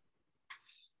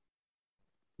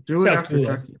 Do it Sounds after cool.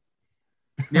 Chucky.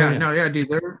 Oh, Yeah, yeah. no, yeah, dude,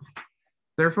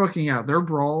 they're fucking out. Their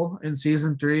brawl in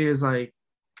season 3 is like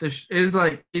this is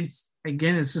like it's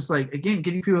again, it's just like again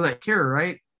getting people that care,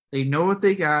 right? They know what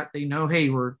they got. They know, hey,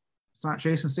 it's not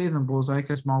Jason Statham Bullseye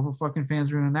because Marvel fucking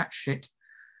fans ruining that shit.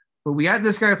 But we got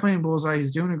this guy playing Bullseye.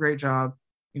 He's doing a great job.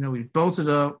 You know, we've built it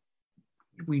up.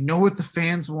 We know what the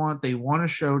fans want. They want a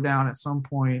showdown at some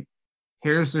point.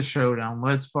 Here's the showdown.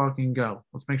 Let's fucking go.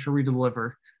 Let's make sure we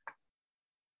deliver.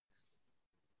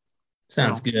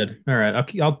 Sounds So, good. All right,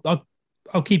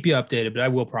 I'll keep you updated, but I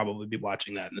will probably be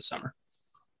watching that in the summer.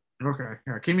 okay,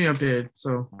 yeah, keep me updated.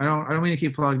 So I don't mean to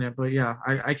keep plugging it, but yeah,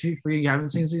 I keep forgetting you haven't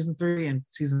seen season 3, and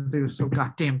season 3 was so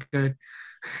goddamn good.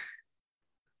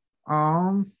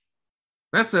 Um,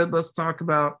 that's it. Let's talk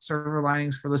about silver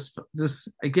linings for this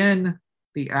again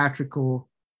theatrical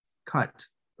cut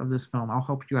of this film. I'll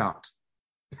help you out.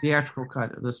 Theatrical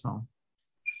cut of this film.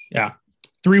 Yeah,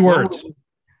 3 words: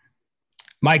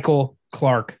 Michael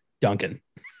Clark Duncan.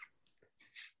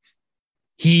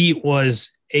 He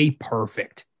was a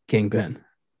perfect Kingpin,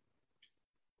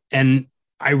 and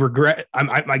I regret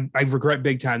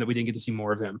big time that we didn't get to see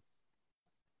more of him,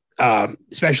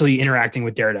 especially interacting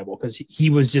with Daredevil, because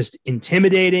he was just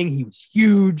intimidating. He was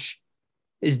huge.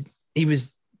 He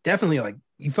was definitely like,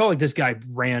 you felt like this guy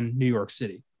ran New York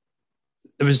City.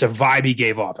 It was just a vibe he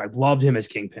gave off. I loved him as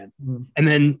Kingpin. Mm-hmm. And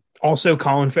then also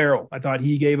Colin Farrell. I thought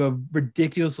he gave a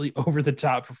ridiculously over the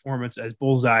top performance as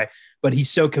Bullseye, but he's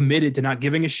so committed to not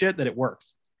giving a shit that it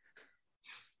works.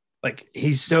 Like,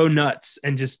 he's so nuts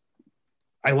and just,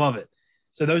 I love it.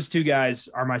 So those 2 guys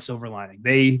are my silver lining.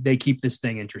 They keep this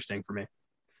thing interesting for me.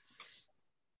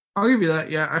 I'll give you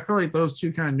that. Yeah, I feel like those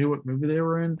 2 kind of knew what movie they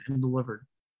were in and delivered.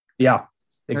 Yeah,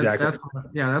 exactly.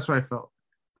 That's what I felt.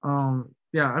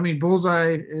 Yeah, I mean,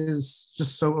 Bullseye is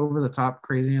just so over the top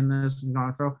crazy in this, and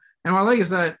Colin Farrell. And what I like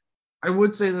is that I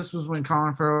would say this was when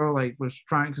Colin Farrell like was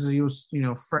trying, because he was, you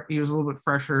know, he was a little bit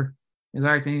fresher. His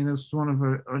acting, this was one of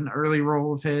an early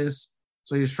role of his,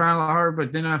 so he was trying a lot hard.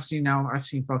 But then I've seen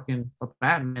fucking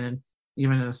Batman, and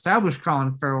even an established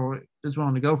Colin Farrell is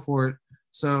willing to go for it.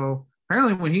 So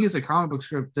apparently, when he gets a comic book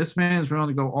script, this man is willing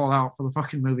to go all out for the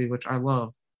fucking movie, which I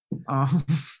love.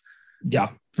 Yeah,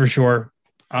 for sure.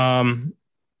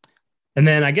 And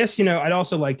then I guess, you know, I'd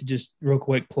also like to just real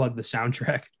quick plug the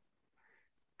soundtrack,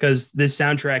 because this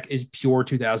soundtrack is pure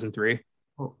 2003.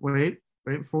 Oh, wait,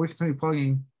 before we continue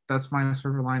plugging, that's my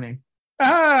silver lining.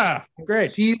 Ah,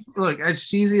 great. Look, as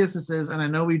cheesy as this is, and I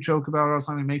know we joke about it all the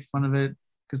time, we make fun of it,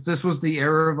 because this was the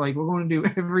era of like, we're going to do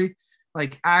every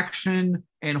like action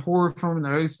and horror film in the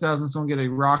early 2000s, going to get a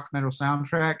rock metal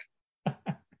soundtrack.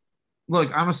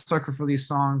 Look, I'm a sucker for these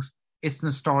songs. It's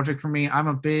nostalgic for me. I'm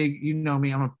a big, you know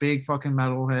me, I'm a big fucking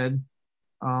metalhead.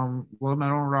 Love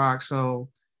metal and rock. So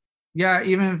yeah,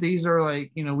 even if these are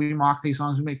like, you know, we mock these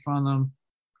songs, we make fun of them,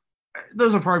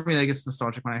 there's a part of me that gets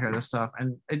nostalgic when I hear this stuff.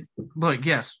 And look,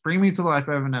 yes, Bring Me to Life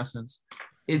by Evanescence.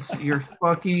 It's your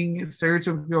fucking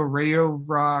stereotypical radio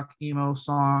rock emo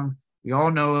song. We all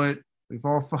know it. We've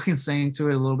all fucking sang to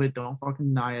it a little bit. Don't fucking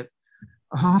deny it.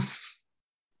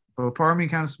 But part of me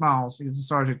kind of smiles. It's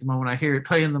nostalgic the moment I hear it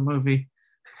play in the movie.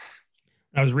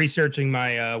 I was researching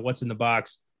my What's in the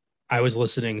Box. I was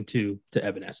listening to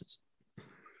Evanescence.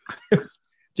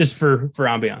 Just for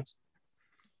ambiance.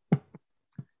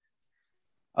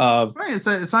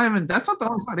 It's not even, that's not the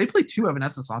only song. They play 2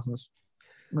 Evanescence songs in this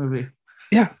movie.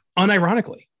 Yeah,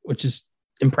 unironically, which is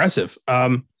impressive.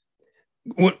 When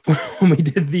we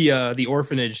did the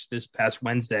orphanage this past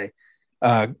Wednesday,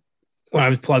 when I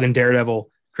was plugging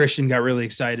Daredevil, Christian got really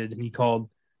excited, and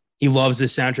he loves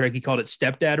this soundtrack. He called it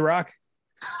Stepdad Rock,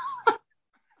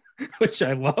 which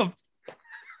I loved.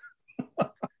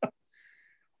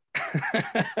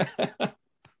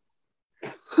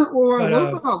 What I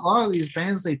love about a lot of these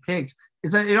bands they picked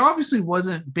is that it obviously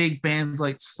wasn't big bands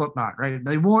like Slipknot, right?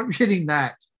 They weren't hitting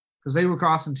that because they were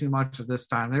costing too much at this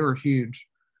time. They were huge.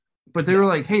 But they were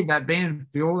like, hey, that band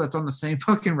Fuel that's on the same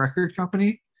fucking record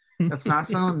company that's not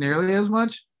selling nearly as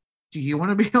much, do you want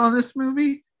to be on this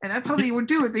movie? And that's how they would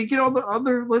do it. They get all the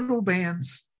other little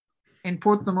bands and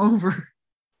port them over.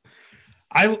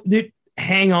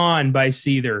 Hang On by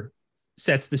Seether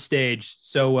sets the stage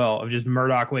so well of just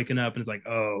Murdoch waking up and it's like,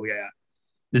 oh yeah,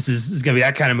 this is gonna be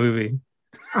that kind of movie.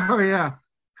 Oh yeah.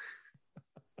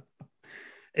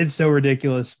 It's so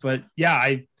ridiculous. But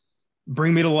yeah,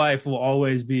 Bring Me to Life will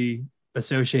always be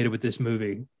associated with this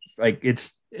movie. Like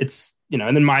it's you know,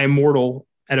 and then My Immortal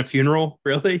at a Funeral,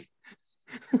 really?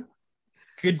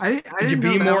 Could you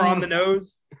be more on the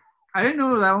nose? I didn't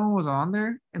know that one was on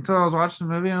there until I was watching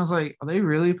the movie, and I was like, "Are they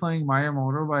really playing My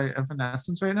Immortal by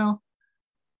Evanescence right now?"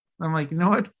 And I'm like, you know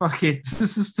what? Fuck it.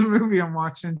 This is the movie I'm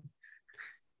watching.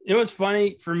 It was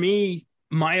funny for me.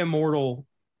 My Immortal,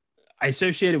 I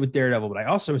associate it with Daredevil, but I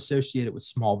also associate it with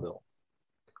Smallville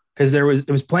because it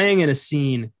was playing in a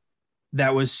scene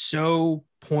that was so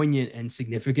poignant and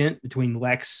significant between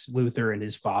Lex Luthor and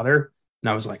his father. And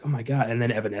I was like, oh my God. And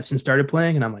then Evanescence started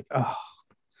playing, and I'm like, oh,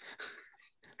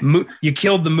 you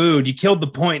killed the mood. You killed the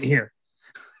point here.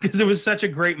 Because it was such a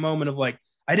great moment of like,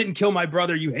 I didn't kill my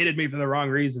brother. You hated me for the wrong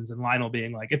reasons. And Lionel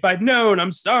being like, if I'd known,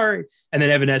 I'm sorry. And then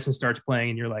Evanescence starts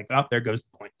playing, and you're like, oh, there goes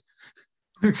the point.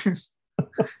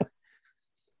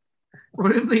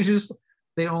 What if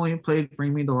they only played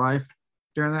Bring Me to Life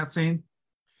during that scene?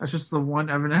 That's just the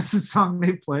one Evanescence song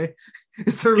they play.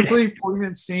 It's a really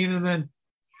poignant scene, and then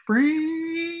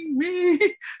bring me.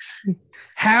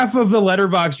 Half of the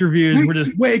Letterboxd reviews were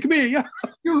just wake me up.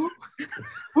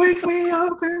 Wake me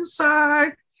up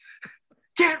inside.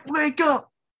 Can't wake up.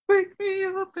 Wake me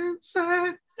up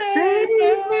inside. Save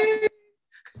me.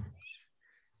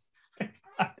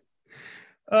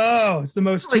 Oh, it's the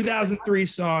most 2003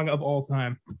 song of all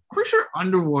time. Pretty sure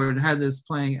Underworld had this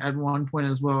playing at one point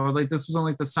as well. Like this was on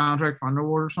like the soundtrack for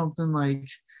Underworld or something. Like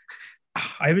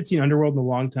I haven't seen Underworld in a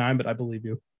long time, but I believe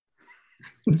you.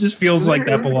 It just feels like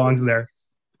that belongs there.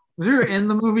 Was it in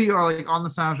the movie or like on the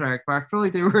soundtrack? But I feel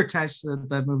like they were attached to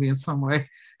that movie in some way.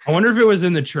 I wonder if it was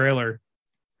in the trailer.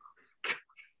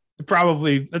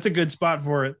 Probably. That's a good spot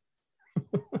for it.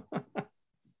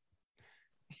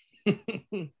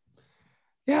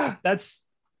 Yeah, that's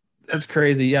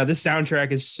crazy. Yeah, this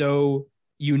soundtrack is so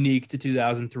unique to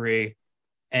 2003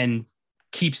 and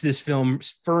keeps this film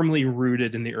firmly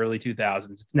rooted in the early 2000s.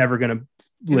 It's never going to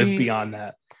live beyond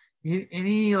that.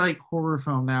 Any like horror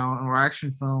film now or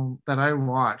action film that I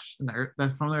watch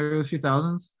that's from the early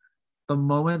 2000s, the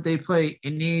moment they play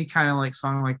any kind of like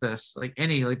song like this, like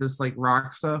any like this like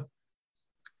rock stuff,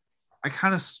 I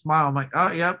kind of smile. I'm like,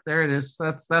 oh, yep, there it is.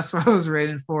 That's what I was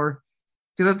rating for.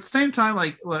 Because at the same time,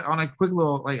 like on a quick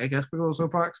little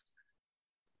soapbox,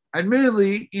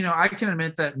 admittedly, I can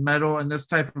admit that metal and this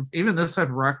type of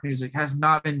rock music has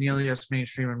not been nearly as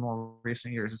mainstream in more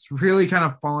recent years. It's really kind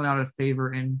of fallen out of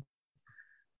favor in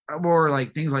more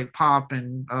like things like pop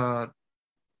and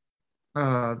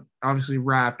obviously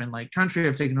rap and like country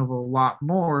have taken over a lot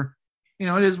more.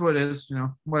 It is what it is,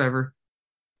 whatever.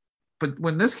 But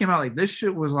when this came out, like this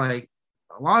shit was like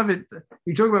a lot of it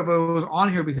we joke about, but it was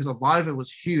on here because a lot of it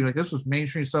was huge. Like this was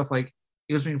mainstream stuff. Like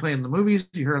it was being played in the movies.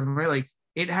 You heard them, right? Like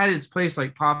it had its place.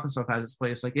 Like pop and stuff has its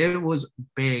place. Like it was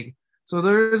big. So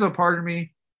there is a part of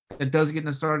me that does get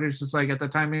nostalgic. It's just like at the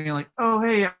time being like, oh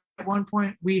hey, at one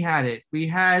point we had it. We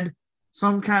had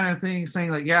some kind of thing saying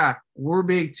like, yeah, we're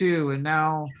big too, and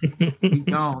now we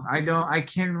don't. I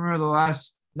can't remember the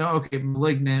last. No, okay,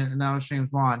 Malignant, and now it's James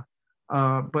Bond.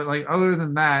 But like other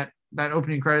than that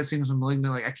opening credit scene was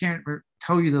Malignant. Like I can't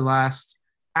tell you the last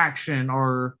action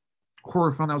or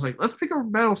horror film that was like, let's pick a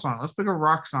metal song, let's pick a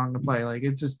rock song to play. Like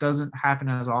it just doesn't happen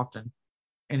as often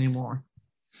anymore.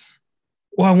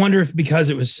 Well, I wonder if because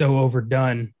it was so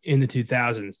overdone in the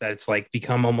 2000s that it's like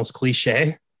become almost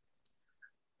cliche.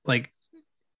 Like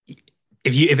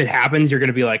if it happens, you're going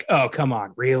to be like, oh, come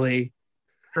on, really?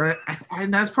 Right.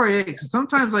 And that's probably it. Because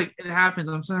sometimes like it happens.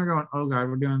 I'm sitting there going, oh God,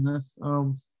 we're doing this.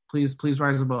 Oh, please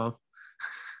rise above.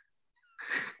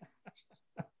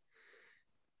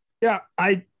 Yeah,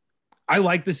 I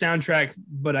like the soundtrack,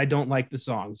 but I don't like the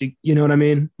songs. You know what I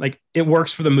mean? Like it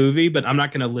works for the movie, but I'm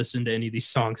not going to listen to any of these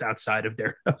songs outside of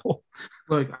Daredevil.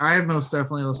 Look, I have most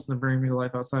definitely listened to Bring Me to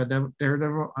Life outside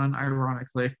Daredevil,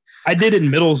 unironically. I did in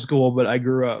middle school, but I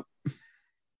grew up.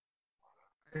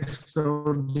 I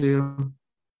still do.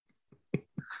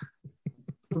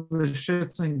 The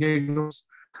shits and giggles.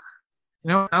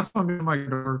 That's going to be my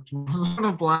door. I'm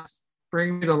going to blast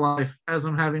Bring Me to Life as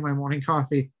I'm having my morning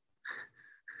coffee.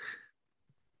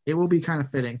 It will be kind of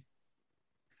fitting.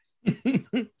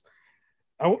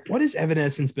 What has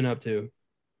Evanescence been up to?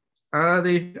 I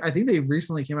think they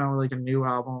recently came out with like a new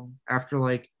album after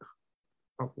like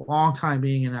a long time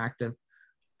being inactive,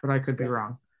 but I could be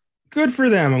wrong. Good for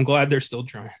them. I'm glad they're still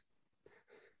trying.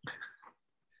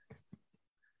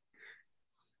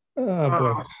 Oh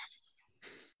boy.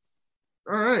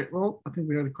 All right. Well, I think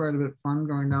we had quite a bit of fun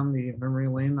going down the memory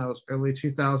lane. That was early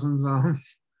 2000s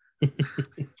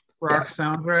rock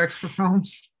soundtracks for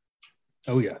films.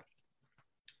 Oh yeah.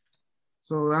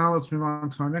 So now let's move on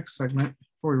to our next segment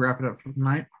before we wrap it up for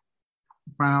tonight.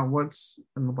 Find out what's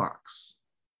in the box.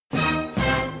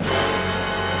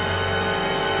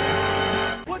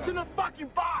 What's in the fucking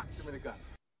box? Give me the gun.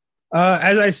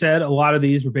 As I said, a lot of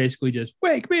these were basically just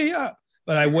wake me up.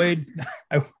 But I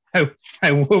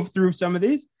I wove through some of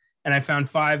these, and I found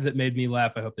 5 that made me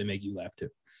laugh. I hope they make you laugh too.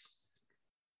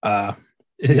 Oh,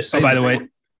 by the way,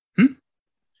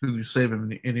 who save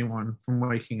anyone from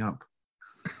waking up?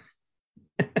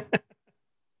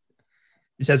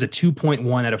 This has a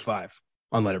 2.1 out of 5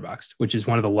 on Letterboxd, which is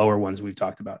one of the lower ones we've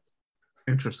talked about.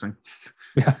 Interesting.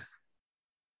 Yeah.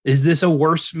 Is this a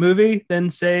worse movie than,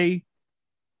 say,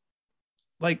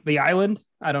 like The Island?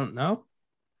 I don't know.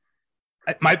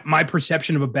 My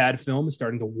perception of a bad film is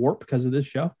starting to warp because of this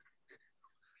show.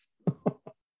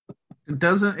 It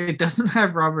doesn't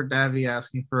have Robert Davi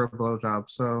asking for a blowjob,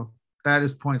 so that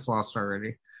is points lost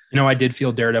already. You know, I did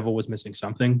feel Daredevil was missing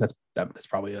something. That's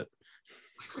probably it.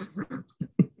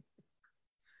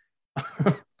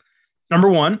 Number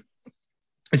 1.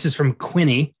 This is from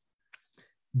Quinny.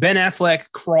 Ben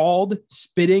Affleck crawled,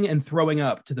 spitting and throwing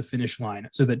up to the finish line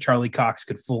so that Charlie Cox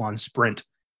could full on sprint.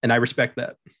 And I respect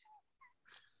that.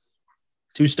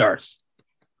 2 stars.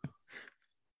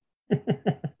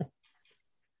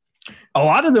 A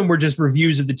lot of them were just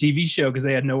reviews of the TV show because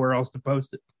they had nowhere else to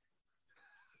post it.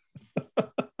 I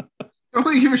don't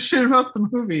really give a shit about the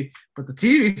movie, but the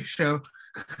TV show.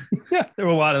 Yeah, there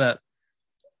were a lot of that.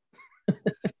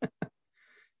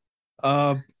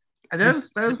 That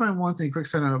is my one thing. Quick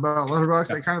side note about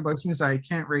Letterboxd. It kind of bugs me is I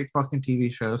can't rate fucking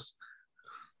TV shows.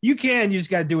 You can. You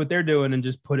just got to do what they're doing and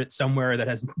just put it somewhere that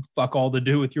has fuck all to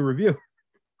do with your review.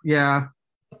 Yeah,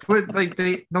 but like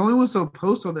the only ones they'll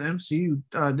post are the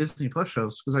MCU Disney Plus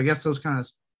shows because I guess those kind of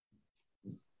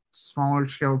smaller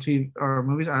scale TV or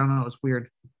movies. I don't know. It's weird.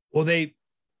 Well,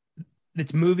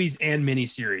 it's movies and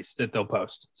miniseries that they'll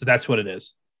post, so that's what it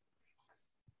is.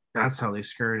 That's how they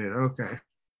skirted it. Okay.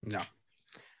 No.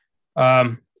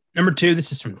 Number 2,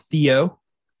 this is from Theo.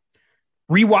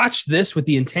 Rewatched this with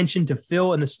the intention to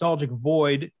fill a nostalgic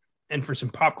void and for some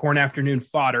popcorn afternoon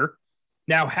fodder.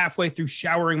 Now halfway through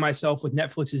showering myself with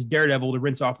Netflix's Daredevil to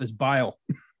rinse off this bile.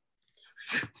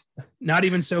 Not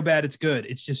even so bad it's good.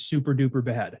 It's just super duper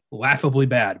bad. Laughably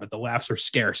bad, but the laughs are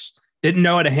scarce. Didn't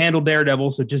know how to handle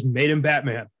Daredevil, so just made him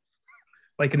Batman.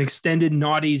 Like an extended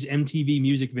Naughty's MTV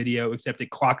music video, except it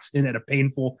clocks in at a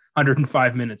painful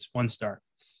 105 minutes. 1 star.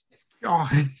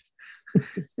 God.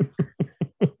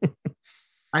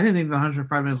 I didn't think the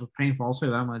 105 minutes was painful. I'll say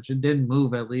that much. It didn't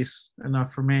move at least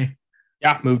enough for me.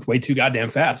 Yeah, moved way too goddamn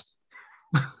fast.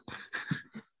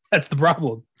 That's the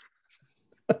problem.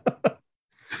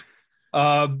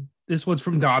 This one's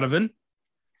from Donovan.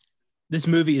 This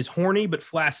movie is horny but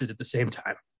flaccid at the same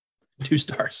time. 2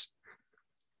 stars.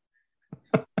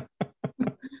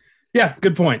 Yeah,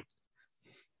 good point.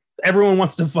 Everyone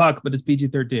wants to fuck, but it's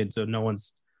PG-13, so no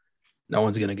one's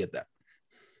gonna get that.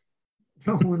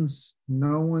 No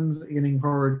one's getting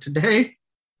hard today.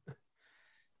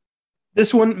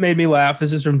 This one made me laugh.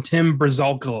 This is from Tim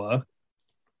Brazalcola.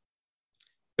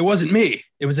 It wasn't me.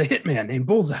 It was a hitman named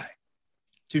Bullseye.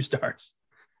 2 stars.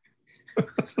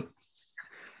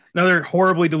 Another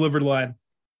horribly delivered line.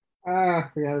 I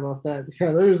forgot about that.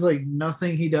 Yeah, there's like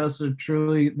nothing he does to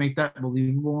truly make that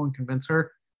believable and convince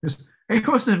her. Just, it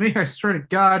wasn't me. I swear to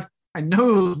God. I know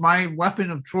it was my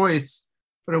weapon of choice,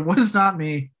 but it was not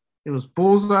me. It was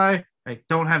Bullseye. I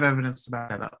don't have evidence to back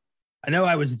that up. I know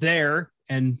I was there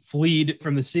and fled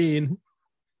from the scene.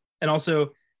 And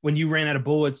also, when you ran out of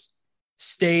bullets,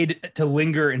 stayed to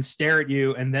linger and stare at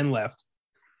you and then left.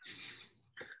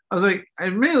 I was like,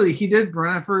 admittedly, he did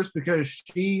run at first because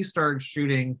she started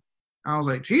shooting. I was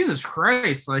like, Jesus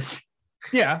Christ. Like,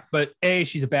 yeah, but A,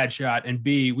 she's a bad shot. And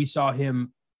B, we saw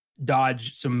him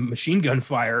dodge some machine gun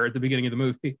fire at the beginning of the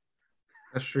movie.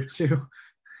 That's true too.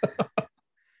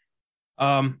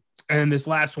 And this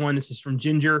last one, this is from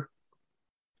Ginger.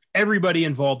 Everybody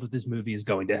involved with this movie is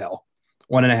going to hell.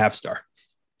 1.5 star.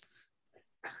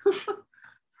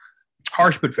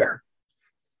 Harsh but fair.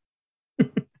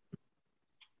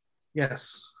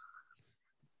 Yes.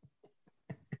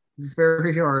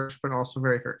 Very harsh, but also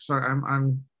very fair. So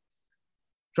I'm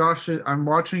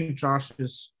watching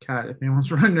Josh's cat, if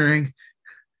anyone's wondering,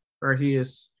 where he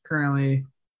is currently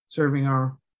serving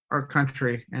our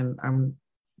country, and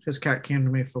his cat came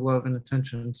to me for love and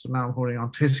attention, so now I'm holding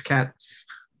on to his cat.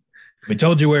 If we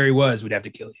told you where he was, we'd have to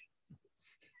kill you.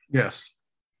 Yes.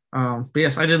 But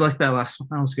yes, I did like that last one.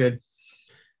 That was good.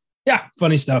 Yeah,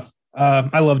 funny stuff.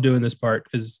 I love doing this part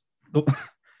because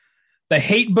the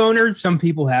hate boner some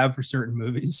people have for certain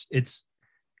movies, it's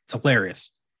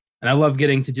hilarious. And I love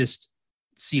getting to just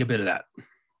see a bit of that.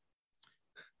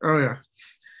 Oh, yeah.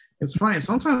 It's funny.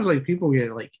 Sometimes like people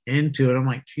get like into it. I'm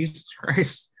like, Jesus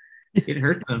Christ, it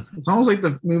hurt them. It's almost like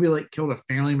the movie like killed a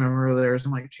family member of theirs.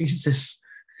 I'm like, Jesus.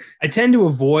 I tend to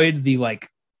avoid the like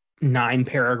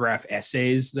 9-paragraph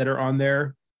essays that are on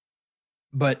there.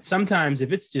 But sometimes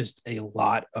if it's just a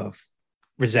lot of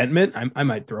resentment, I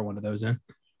might throw one of those in.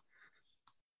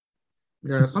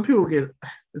 Yeah, some people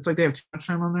it's like they have too much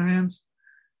time on their hands.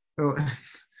 So,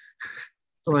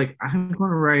 like, I'm going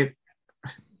to write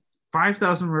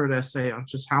 5,000 word essay on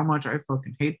just how much I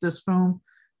fucking hate this film.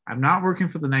 I'm not working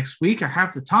for the next week. I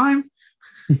have the time.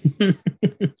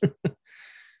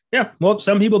 Yeah. Well,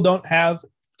 some people don't have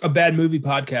a bad movie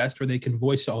podcast where they can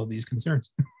voice all of these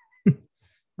concerns.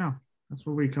 No, that's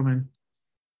where we come in.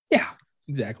 Yeah,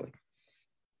 exactly.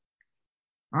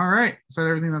 All right. Is that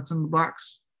everything that's in the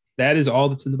box? That is all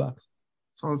that's in the box.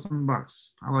 That's all that's in the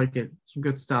box. I like it. Some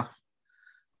good stuff.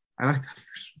 I like that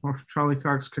more Charlie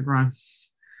Cox could run.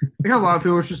 We got a lot of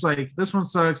people who are just like, this one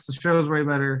sucks. The show's way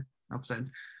better. Upset.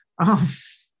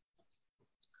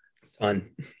 Ton.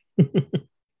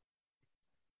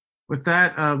 With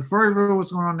that, before I reveal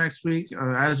what's going on next week,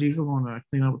 as usual, I'm going to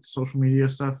clean up with the social media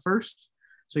stuff first.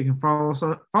 So you can follow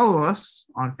us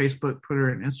on Facebook, Twitter,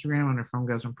 and Instagram under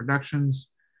Filmgasm Productions.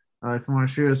 If you want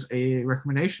to shoot us a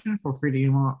recommendation, feel free to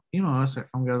email us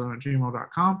at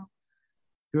filmgasm@gmail.com.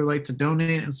 If you would like to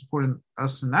donate and support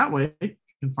us in that way, you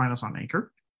can find us on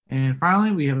Anchor. And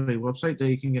finally, we have a website that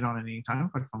you can get on at any time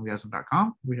at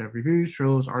filmgasm.com. We have reviews,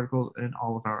 trailers, articles, and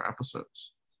all of our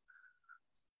episodes.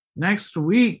 Next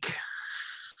week,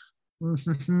 we'll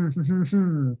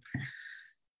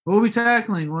be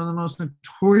tackling one of the most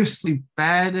notoriously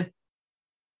bad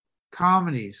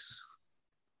comedies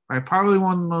by probably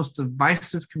one of the most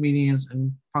divisive comedians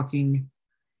in fucking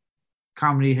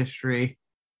comedy history.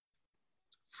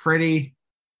 Freddy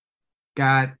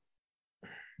Got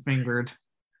Fingered.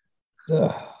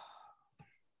 Ugh.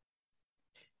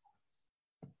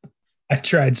 I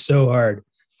tried so hard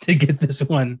to get this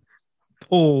one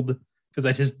pulled because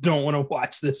I just don't want to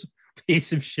watch this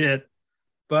piece of shit,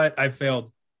 but I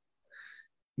failed.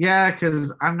 Yeah,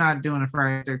 because I'm not doing a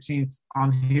Friday 13th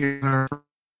on here for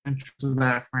interest of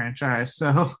that franchise.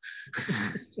 So,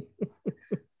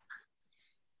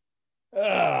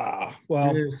 well,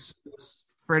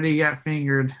 Freddy Got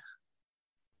Fingered.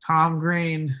 Tom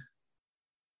Green.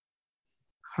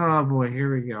 Oh boy,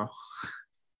 here we go.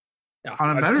 Yeah,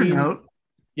 on a better note.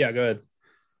 Yeah, go ahead.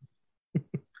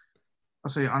 I'll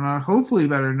say on a hopefully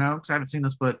better note, because I haven't seen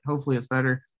this, but hopefully it's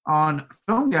better. On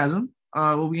Filmgasm,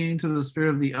 we'll be getting to the spirit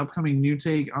of the upcoming new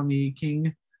take on the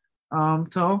King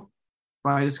tale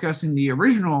by discussing the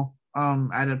original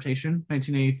adaptation,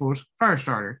 1984's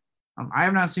Firestarter. I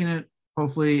have not seen it.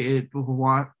 Hopefully it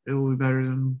will be better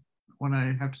than when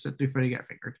I have to sit through Freddy Got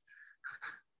Fingered.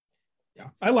 Yeah,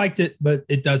 I liked it, but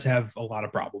it does have a lot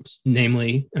of problems.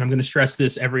 Namely, and I'm going to stress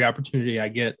this every opportunity I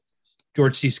get,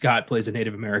 George C. Scott plays a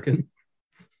Native American.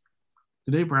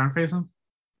 Did they brownface him?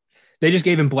 They just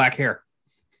gave him black hair.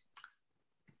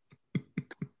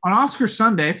 On Oscar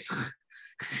Sunday,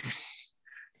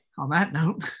 on that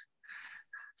note,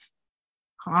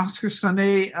 on Oscar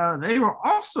Sunday, they will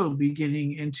also be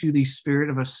getting into the spirit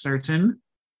of a certain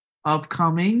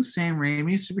upcoming Sam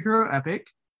Raimi superhero epic.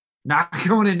 Not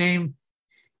going to name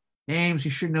names.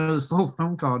 You should know this little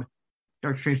film called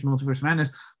Doctor Strange Multiverse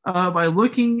Madness by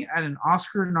looking at an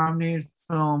Oscar-nominated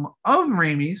film of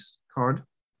Raimi's called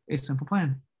A Simple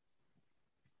Plan.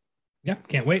 Yeah,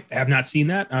 can't wait. I have not seen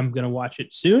that. I'm going to watch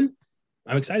it soon.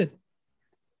 I'm excited.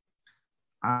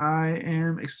 I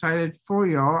am excited for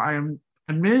y'all. I am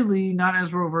admittedly not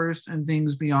as well-versed in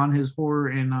things beyond his horror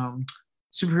and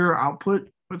superhero output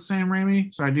with Sam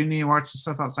Raimi, so I do need to watch the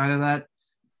stuff outside of that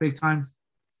big time.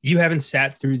 You haven't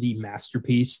sat through the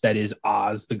masterpiece that is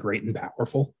Oz the Great and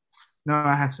Powerful? No,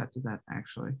 I have sat through that,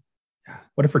 actually.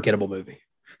 What a forgettable movie.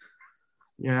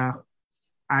 Yeah.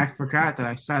 I forgot that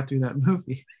I sat through that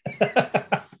movie.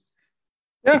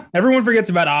 Yeah, everyone forgets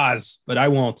about Oz, but I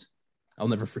won't. I'll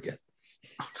never forget.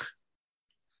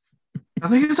 I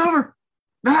think it's over.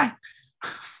 Bye.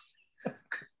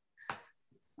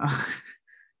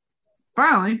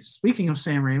 Finally, speaking of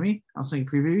Sam Raimi, I'll sing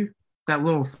preview. That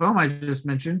little film I just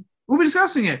mentioned, we'll be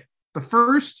discussing it. The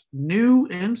first new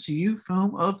MCU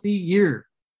film of the year,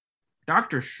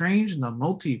 Doctor Strange and the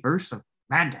Multiverse of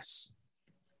Madness.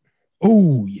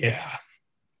 Oh, yeah.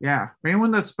 Yeah. For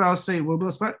anyone that's about to say, well,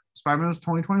 Spider-Man was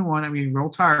 2021, I mean, real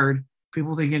tired.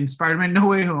 People thinking Spider-Man No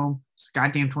Way Home. It's a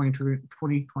goddamn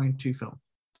 2022 film.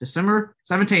 December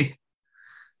 17th.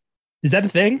 Is that a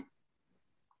thing?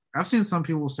 I've seen some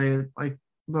people say it, like,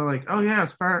 they're like, oh yeah,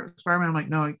 Spider-Man. I'm like,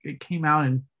 no, it came out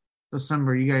in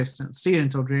December. You guys didn't see it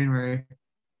until January.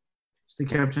 They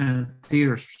kept it in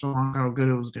theaters for so long, how good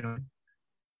it was doing.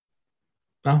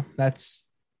 Oh, that's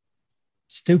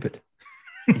stupid.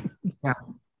 Yeah.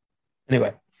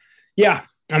 Anyway, yeah,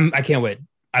 I can't wait.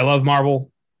 I love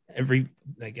Marvel. Every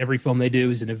film they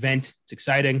do is an event. It's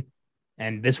exciting,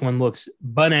 and this one looks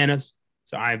bananas.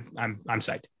 So I'm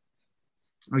psyched.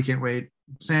 I can't wait.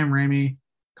 Sam Raimi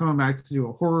coming back to do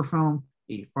a horror film,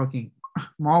 a fucking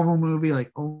Marvel movie.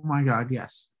 Like, oh my god,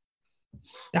 yes.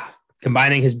 Yeah,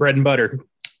 combining his bread and butter,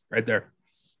 right there.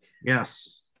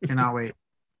 Yes, cannot wait.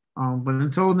 But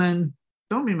until then,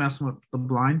 don't be messing with the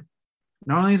blind.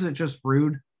 Not only is it just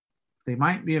rude, they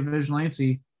might be a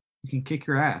vigilante. You can kick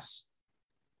your ass.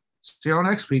 See you all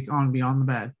next week on Beyond the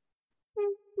Bad.